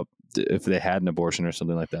bad about if they had an abortion or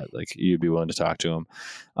something like that. You'd be willing to talk to them.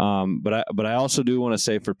 But I also do want to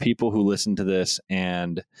say, for people who listen to this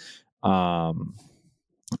and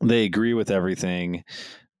they agree with everything.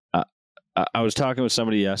 I was talking with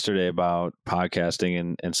somebody yesterday about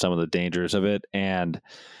podcasting and some of the dangers of it. And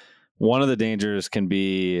one of the dangers can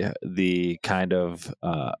be the kind of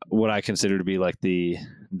what I consider to be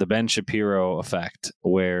the Ben Shapiro effect,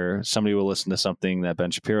 where somebody will listen to something that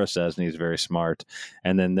Ben Shapiro says and he's very smart,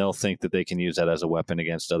 and then they'll think that they can use that as a weapon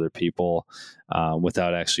against other people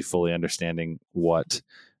without actually fully understanding what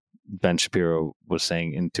Ben Shapiro was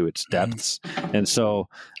saying into its depths. And so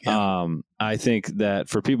I think that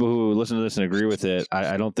for people who listen to this and agree with it,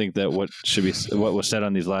 I don't think that what was said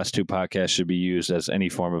on these last two podcasts should be used as any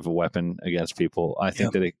form of a weapon against people. I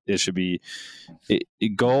think that it should be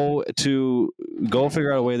go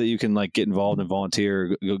figure out a way that you can get involved and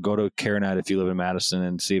volunteer. Go to CareNet if you live in Madison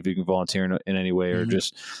and see if you can volunteer in any way, or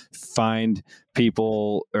just find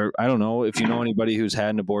people, or I don't know, if you know anybody who's had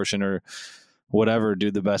an abortion or whatever,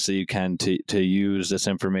 do the best that you can to use this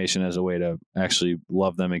information as a way to actually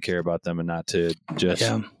love them and care about them, and not to just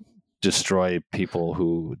destroy people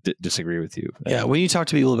who disagree with you. Yeah. When you talk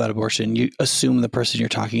to people about abortion, you assume the person you're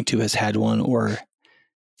talking to has had one or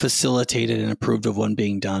facilitated and approved of one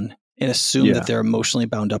being done, and assume that they're emotionally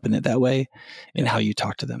bound up in it that way in how you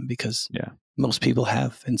talk to them, because most people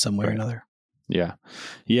have in some way or another. Yeah.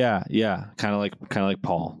 Kind of like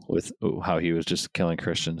Paul with how he was just killing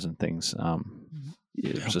Christians and things.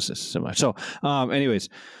 It's just similar. So, anyways,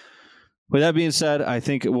 with that being said, I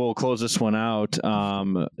think we'll close this one out.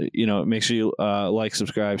 Make sure you like,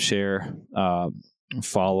 subscribe, share,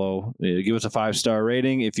 follow, give us a 5-star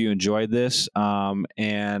rating if you enjoyed this.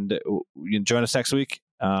 And you can join us next week.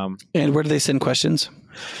 And where do they send questions?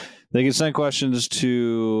 They can send questions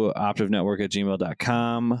to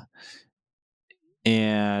optivenetwork@gmail.com.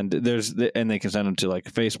 And they can send them to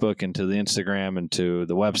like Facebook and to the Instagram and to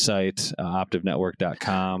the website,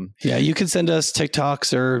 optivenetwork.com. Yeah, you can send us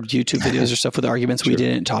TikToks or YouTube videos or stuff with arguments we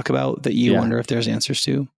didn't talk about that you wonder if there's answers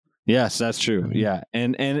to. Yes, that's true. Yeah.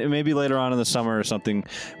 And maybe later on in the summer or something,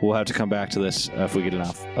 we'll have to come back to this if we get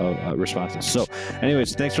enough responses. So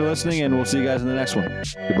anyways, thanks for listening, and we'll see you guys in the next one.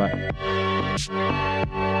 Goodbye.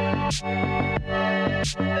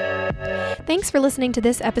 Thanks for listening to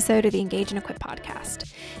this episode of the Engage and Equip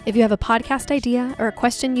podcast. If you have a podcast idea or a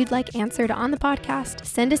question you'd like answered on the podcast,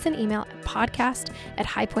 send us an email at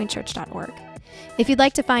podcast@highpointchurch.org. If you'd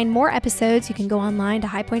like to find more episodes, you can go online to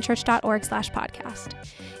highpointchurch.org/podcast.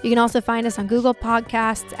 You can also find us on Google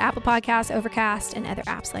Podcasts, Apple Podcasts, Overcast, and other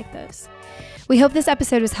apps like those. We hope this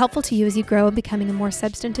episode was helpful to you as you grow in becoming a more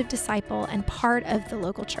substantive disciple and part of the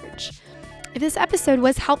local church. If this episode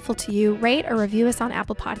was helpful to you, rate or review us on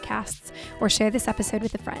Apple Podcasts or share this episode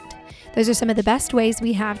with a friend. Those are some of the best ways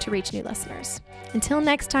we have to reach new listeners. Until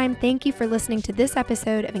next time, thank you for listening to this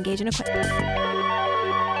episode of Engage and Equip.